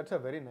ಮಾಡ್ಕೊಂಡಿದ್ದೀರಲ್ಲ, that's a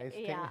very nice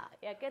thing.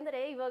 ಯಾಕೆಂದರೆ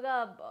ಇವಾಗ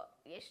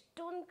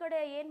ಎಷ್ಟೊಂದು ಕಡೆ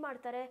ಏನು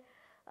ಮಾಡ್ತಾರೆ,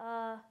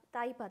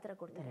 ತಾಯಿ ಪಾತ್ರ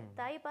ಕೊಡ್ತಾರೆ.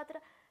 ತಾಯಿ ಪಾತ್ರ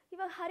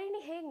ಇವಾಗ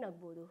ಹರಿಣಿ ಹೇಗೆ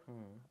ನಗ್ಬೋದು,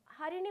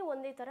 ಹರಿಣಿ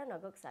ಒಂದೇ ಥರ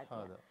ನಗೋಕ್ಕೆ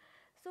ಸಾಧ್ಯ.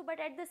 So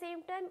but at the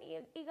same time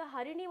ಈಗ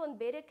ಹರಿಣಿ ಒಂದು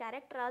ಬೇರೆ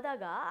ಕ್ಯಾರೆಕ್ಟರ್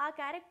ಆದಾಗ ಆ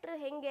ಕ್ಯಾರೆಕ್ಟರ್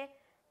ಹೆಂಗೆ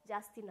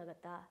ಜಾಸ್ತಿ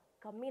ನಗತ್ತಾ,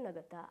 ಕಮ್ಮಿ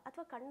ನಗತ್ತಾ,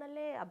 ಅಥವಾ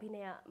ಕಣ್ಣಲ್ಲೇ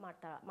ಅಭಿನಯ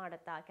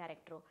ಮಾಡತ್ತಾ ಆ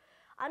ಕ್ಯಾರೆಕ್ಟ್ರು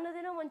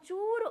ಅನ್ನೋದನ್ನ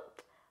ಒಂಚೂರು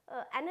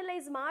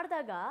ಅನಲೈಸ್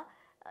ಮಾಡಿದಾಗ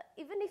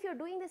even if you are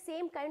doing the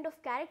same kind of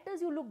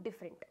characters you look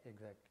different.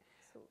 Exact.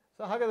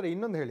 So ಹಾಗಾದರೆ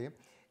ಇನ್ನೊಂದು ಹೇಳಿ,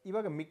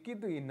 ಇವಾಗ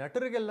ಮಿಕ್ಕಿದ್ದು ಈ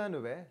ನಟರಿಗೆಲ್ಲನೂ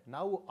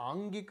ನಾವು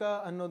ಆಂಗಿಕ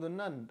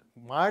ಅನ್ನೋದನ್ನ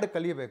ಮಾಡಿ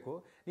ಕಲಿಯಬೇಕು.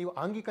 ನೀವು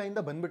ಆಂಗಿಕದಿಂದ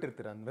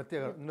ಬಂದ್ಬಿಟ್ಟಿರ್ತೀರ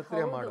ನೃತ್ಯ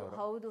ಮಾಡೋರು.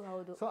 ಹೌದು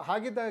ಹೌದು. ಸೊ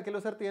ಹಾಗಿದ್ದಾಗ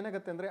ಕೆಲವು ಸರ್ತಿ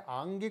ಏನಾಗುತ್ತೆ ಅಂದ್ರೆ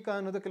ಆಂಗಿಕ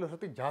ಅನ್ನೋದು ಕೆಲವು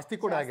ಸರ್ತಿ ಜಾಸ್ತಿ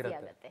ಕೂಡ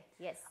ಆಗಿರುತ್ತೆ.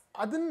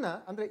 ಅದನ್ನ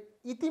ಅಂದ್ರೆ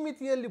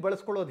ಇತಿಮಿತಿಯಲ್ಲಿ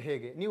ಬಳಸ್ಕೊಳ್ಳೋದು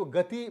ಹೇಗೆ? ನೀವು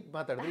ಗತಿ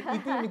ಮಾತಾಡಿದ್ರೆ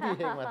ಇತಿಮಿತಿ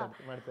ಹೇಗೆ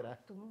ಮಾಡ್ತೀರಾ?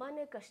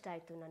 ತುಂಬಾನೇ ಕಷ್ಟ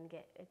ಆಯ್ತು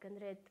ನನಗೆ.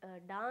 ಯಾಕಂದ್ರೆ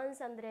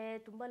ಡಾನ್ಸ್ ಅಂದ್ರೆ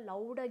ತುಂಬಾ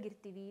ಲೌಡ್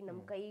ಆಗಿರ್ತೀವಿ,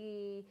 ನಮ್ಮ ಕೈ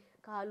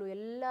ಕಾಲು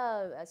ಎಲ್ಲ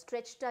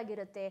ಸ್ಟ್ರೆಚ್ಡ್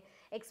ಆಗಿರುತ್ತೆ,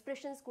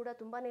 ಎಕ್ಸ್ಪ್ರೆಷನ್ಸ್ ಕೂಡ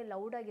ತುಂಬಾ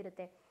ಲೌಡ್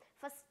ಆಗಿರುತ್ತೆ.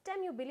 First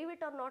time you believe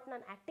it R not,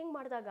 ನಾನು ಆ್ಯಕ್ಟಿಂಗ್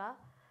ಮಾಡಿದಾಗ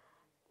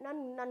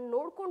ನಾನು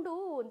ನೋಡಿಕೊಂಡು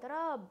ಒಂಥರ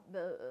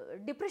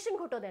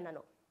ಡಿಪ್ರೆಷನ್ಗೆ ಹೊಟ್ಟೋದೆ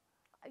ನಾನು.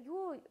 ಅಯ್ಯೋ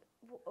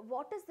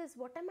what is this,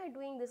 what am I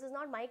doing, this is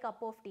not my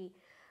cup of tea,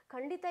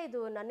 ಖಂಡಿತ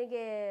ಇದು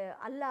ನನಗೆ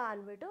ಅಲ್ಲ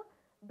ಅಂದ್ಬಿಟ್ಟು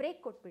ಬ್ರೇಕ್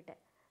ಕೊಟ್ಬಿಟ್ಟೆ.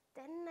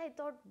 ದೆನ್ ಐ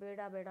ಥಾಟ್ ಬೇಡ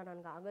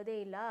ನನಗೆ ಆಗೋದೇ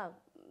ಇಲ್ಲ,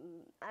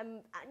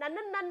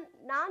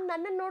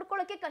 ನನ್ನನ್ನು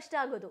ನೋಡ್ಕೊಳ್ಳೋಕ್ಕೆ ಕಷ್ಟ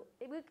ಆಗೋದು,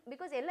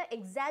 ಬಿಕಾಸ್ ಎಲ್ಲ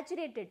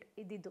ಎಕ್ಸಾಜುರೇಟೆಡ್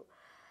ಇದ್ದಿದ್ದು.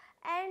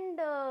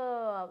 ಆ್ಯಂಡ್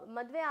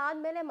ಮದುವೆ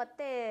ಆದಮೇಲೆ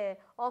ಮತ್ತೆ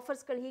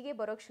ಆಫರ್ಸ್ಗಳು ಹೀಗೆ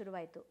ಬರೋಕ್ಕೆ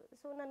ಶುರುವಾಯಿತು.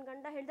 ಸೊ ನನ್ನ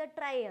ಗಂಡ ಹೇಳ್ದ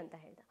ಟ್ರೈ ಅಂತ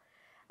ಹೇಳ್ದ.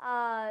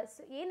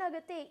 ಸೊ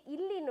ಏನಾಗುತ್ತೆ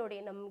ಇಲ್ಲಿ ನೋಡಿ,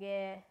 ನಮಗೆ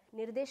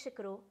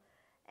ನಿರ್ದೇಶಕರು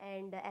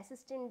ಆ್ಯಂಡ್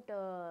ಅಸಿಸ್ಟೆಂಟ್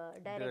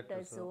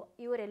ಡೈರೆಕ್ಟರ್ಸು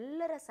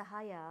ಇವರೆಲ್ಲರ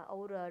ಸಹಾಯ,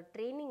 ಅವರ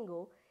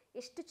ಟ್ರೈನಿಂಗು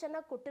ಎಷ್ಟು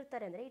ಚೆನ್ನಾಗಿ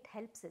ಕೊಟ್ಟಿರ್ತಾರೆ ಅಂದರೆ ಇಟ್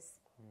ಹೆಲ್ಪ್ಸ್ ಅಸ್.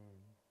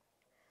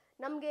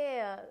 ನಮಗೆ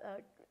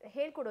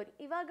ಹೇಳ್ಕೊಡೋರು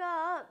ಇವಾಗ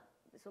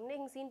ಸುಮ್ಮನೆ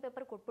ಹಿಂಗೆ ಸೀನ್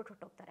ಪೇಪರ್ ಕೊಟ್ಬಿಟ್ಟು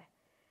ಹೊಟ್ಟೋಗ್ತಾರೆ.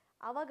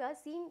 ಆವಾಗ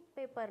ಸೀನ್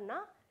ಪೇಪರ್ನ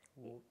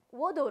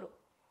ಓದೋರು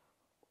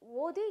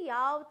ಓದಿ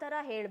ಯಾವ ಥರ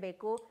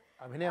ಹೇಳಬೇಕು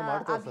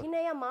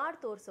ಅಭಿನಯ ಮಾಡಿ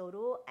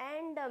ತೋರಿಸೋರು.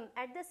 And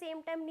at the same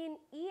time ನೀನು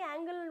ಈ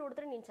ಆ್ಯಂಗಲ್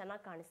ನೋಡಿದ್ರೆ ನೀನು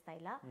ಚೆನ್ನಾಗಿ ಕಾಣಿಸ್ತಾ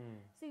ಇಲ್ಲ,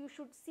 so you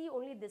should see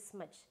only this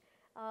much.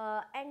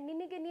 And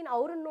ನಿನಗೆ ನೀನು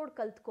ಅವ್ರನ್ನ ನೋಡಿ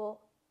ಕಲ್ತ್ಕೋ,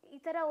 ಈ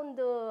ಥರ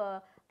ಒಂದು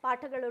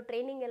ಪಾಠಗಳು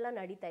ಟ್ರೈನಿಂಗ್ ಎಲ್ಲ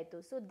ನಡೀತಾ ಇತ್ತು.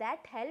 So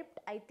that helped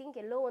I think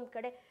ಎಲ್ಲೋ ಒಂದು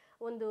ಕಡೆ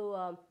ಒಂದು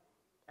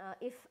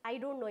if I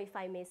don't know if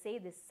I may say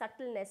this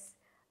ಸಟಲ್ನೆಸ್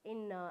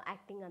in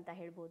acting ಅಂತ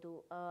ಹೇಳ್ಬೋದು,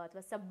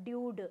 ಅಥವಾ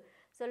ಸಬ್ಡ್ಯೂಡ್,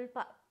 ಸ್ವಲ್ಪ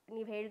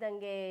ನೀವು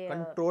ಹೇಳ್ದಂಗೆ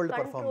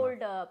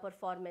controlled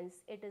performance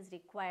it is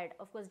required.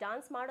 Of course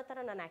dance ಮಾಡೋ ಥರ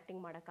ನಾನು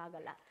ಆ್ಯಕ್ಟಿಂಗ್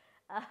ಮಾಡೋಕ್ಕಾಗಲ್ಲ.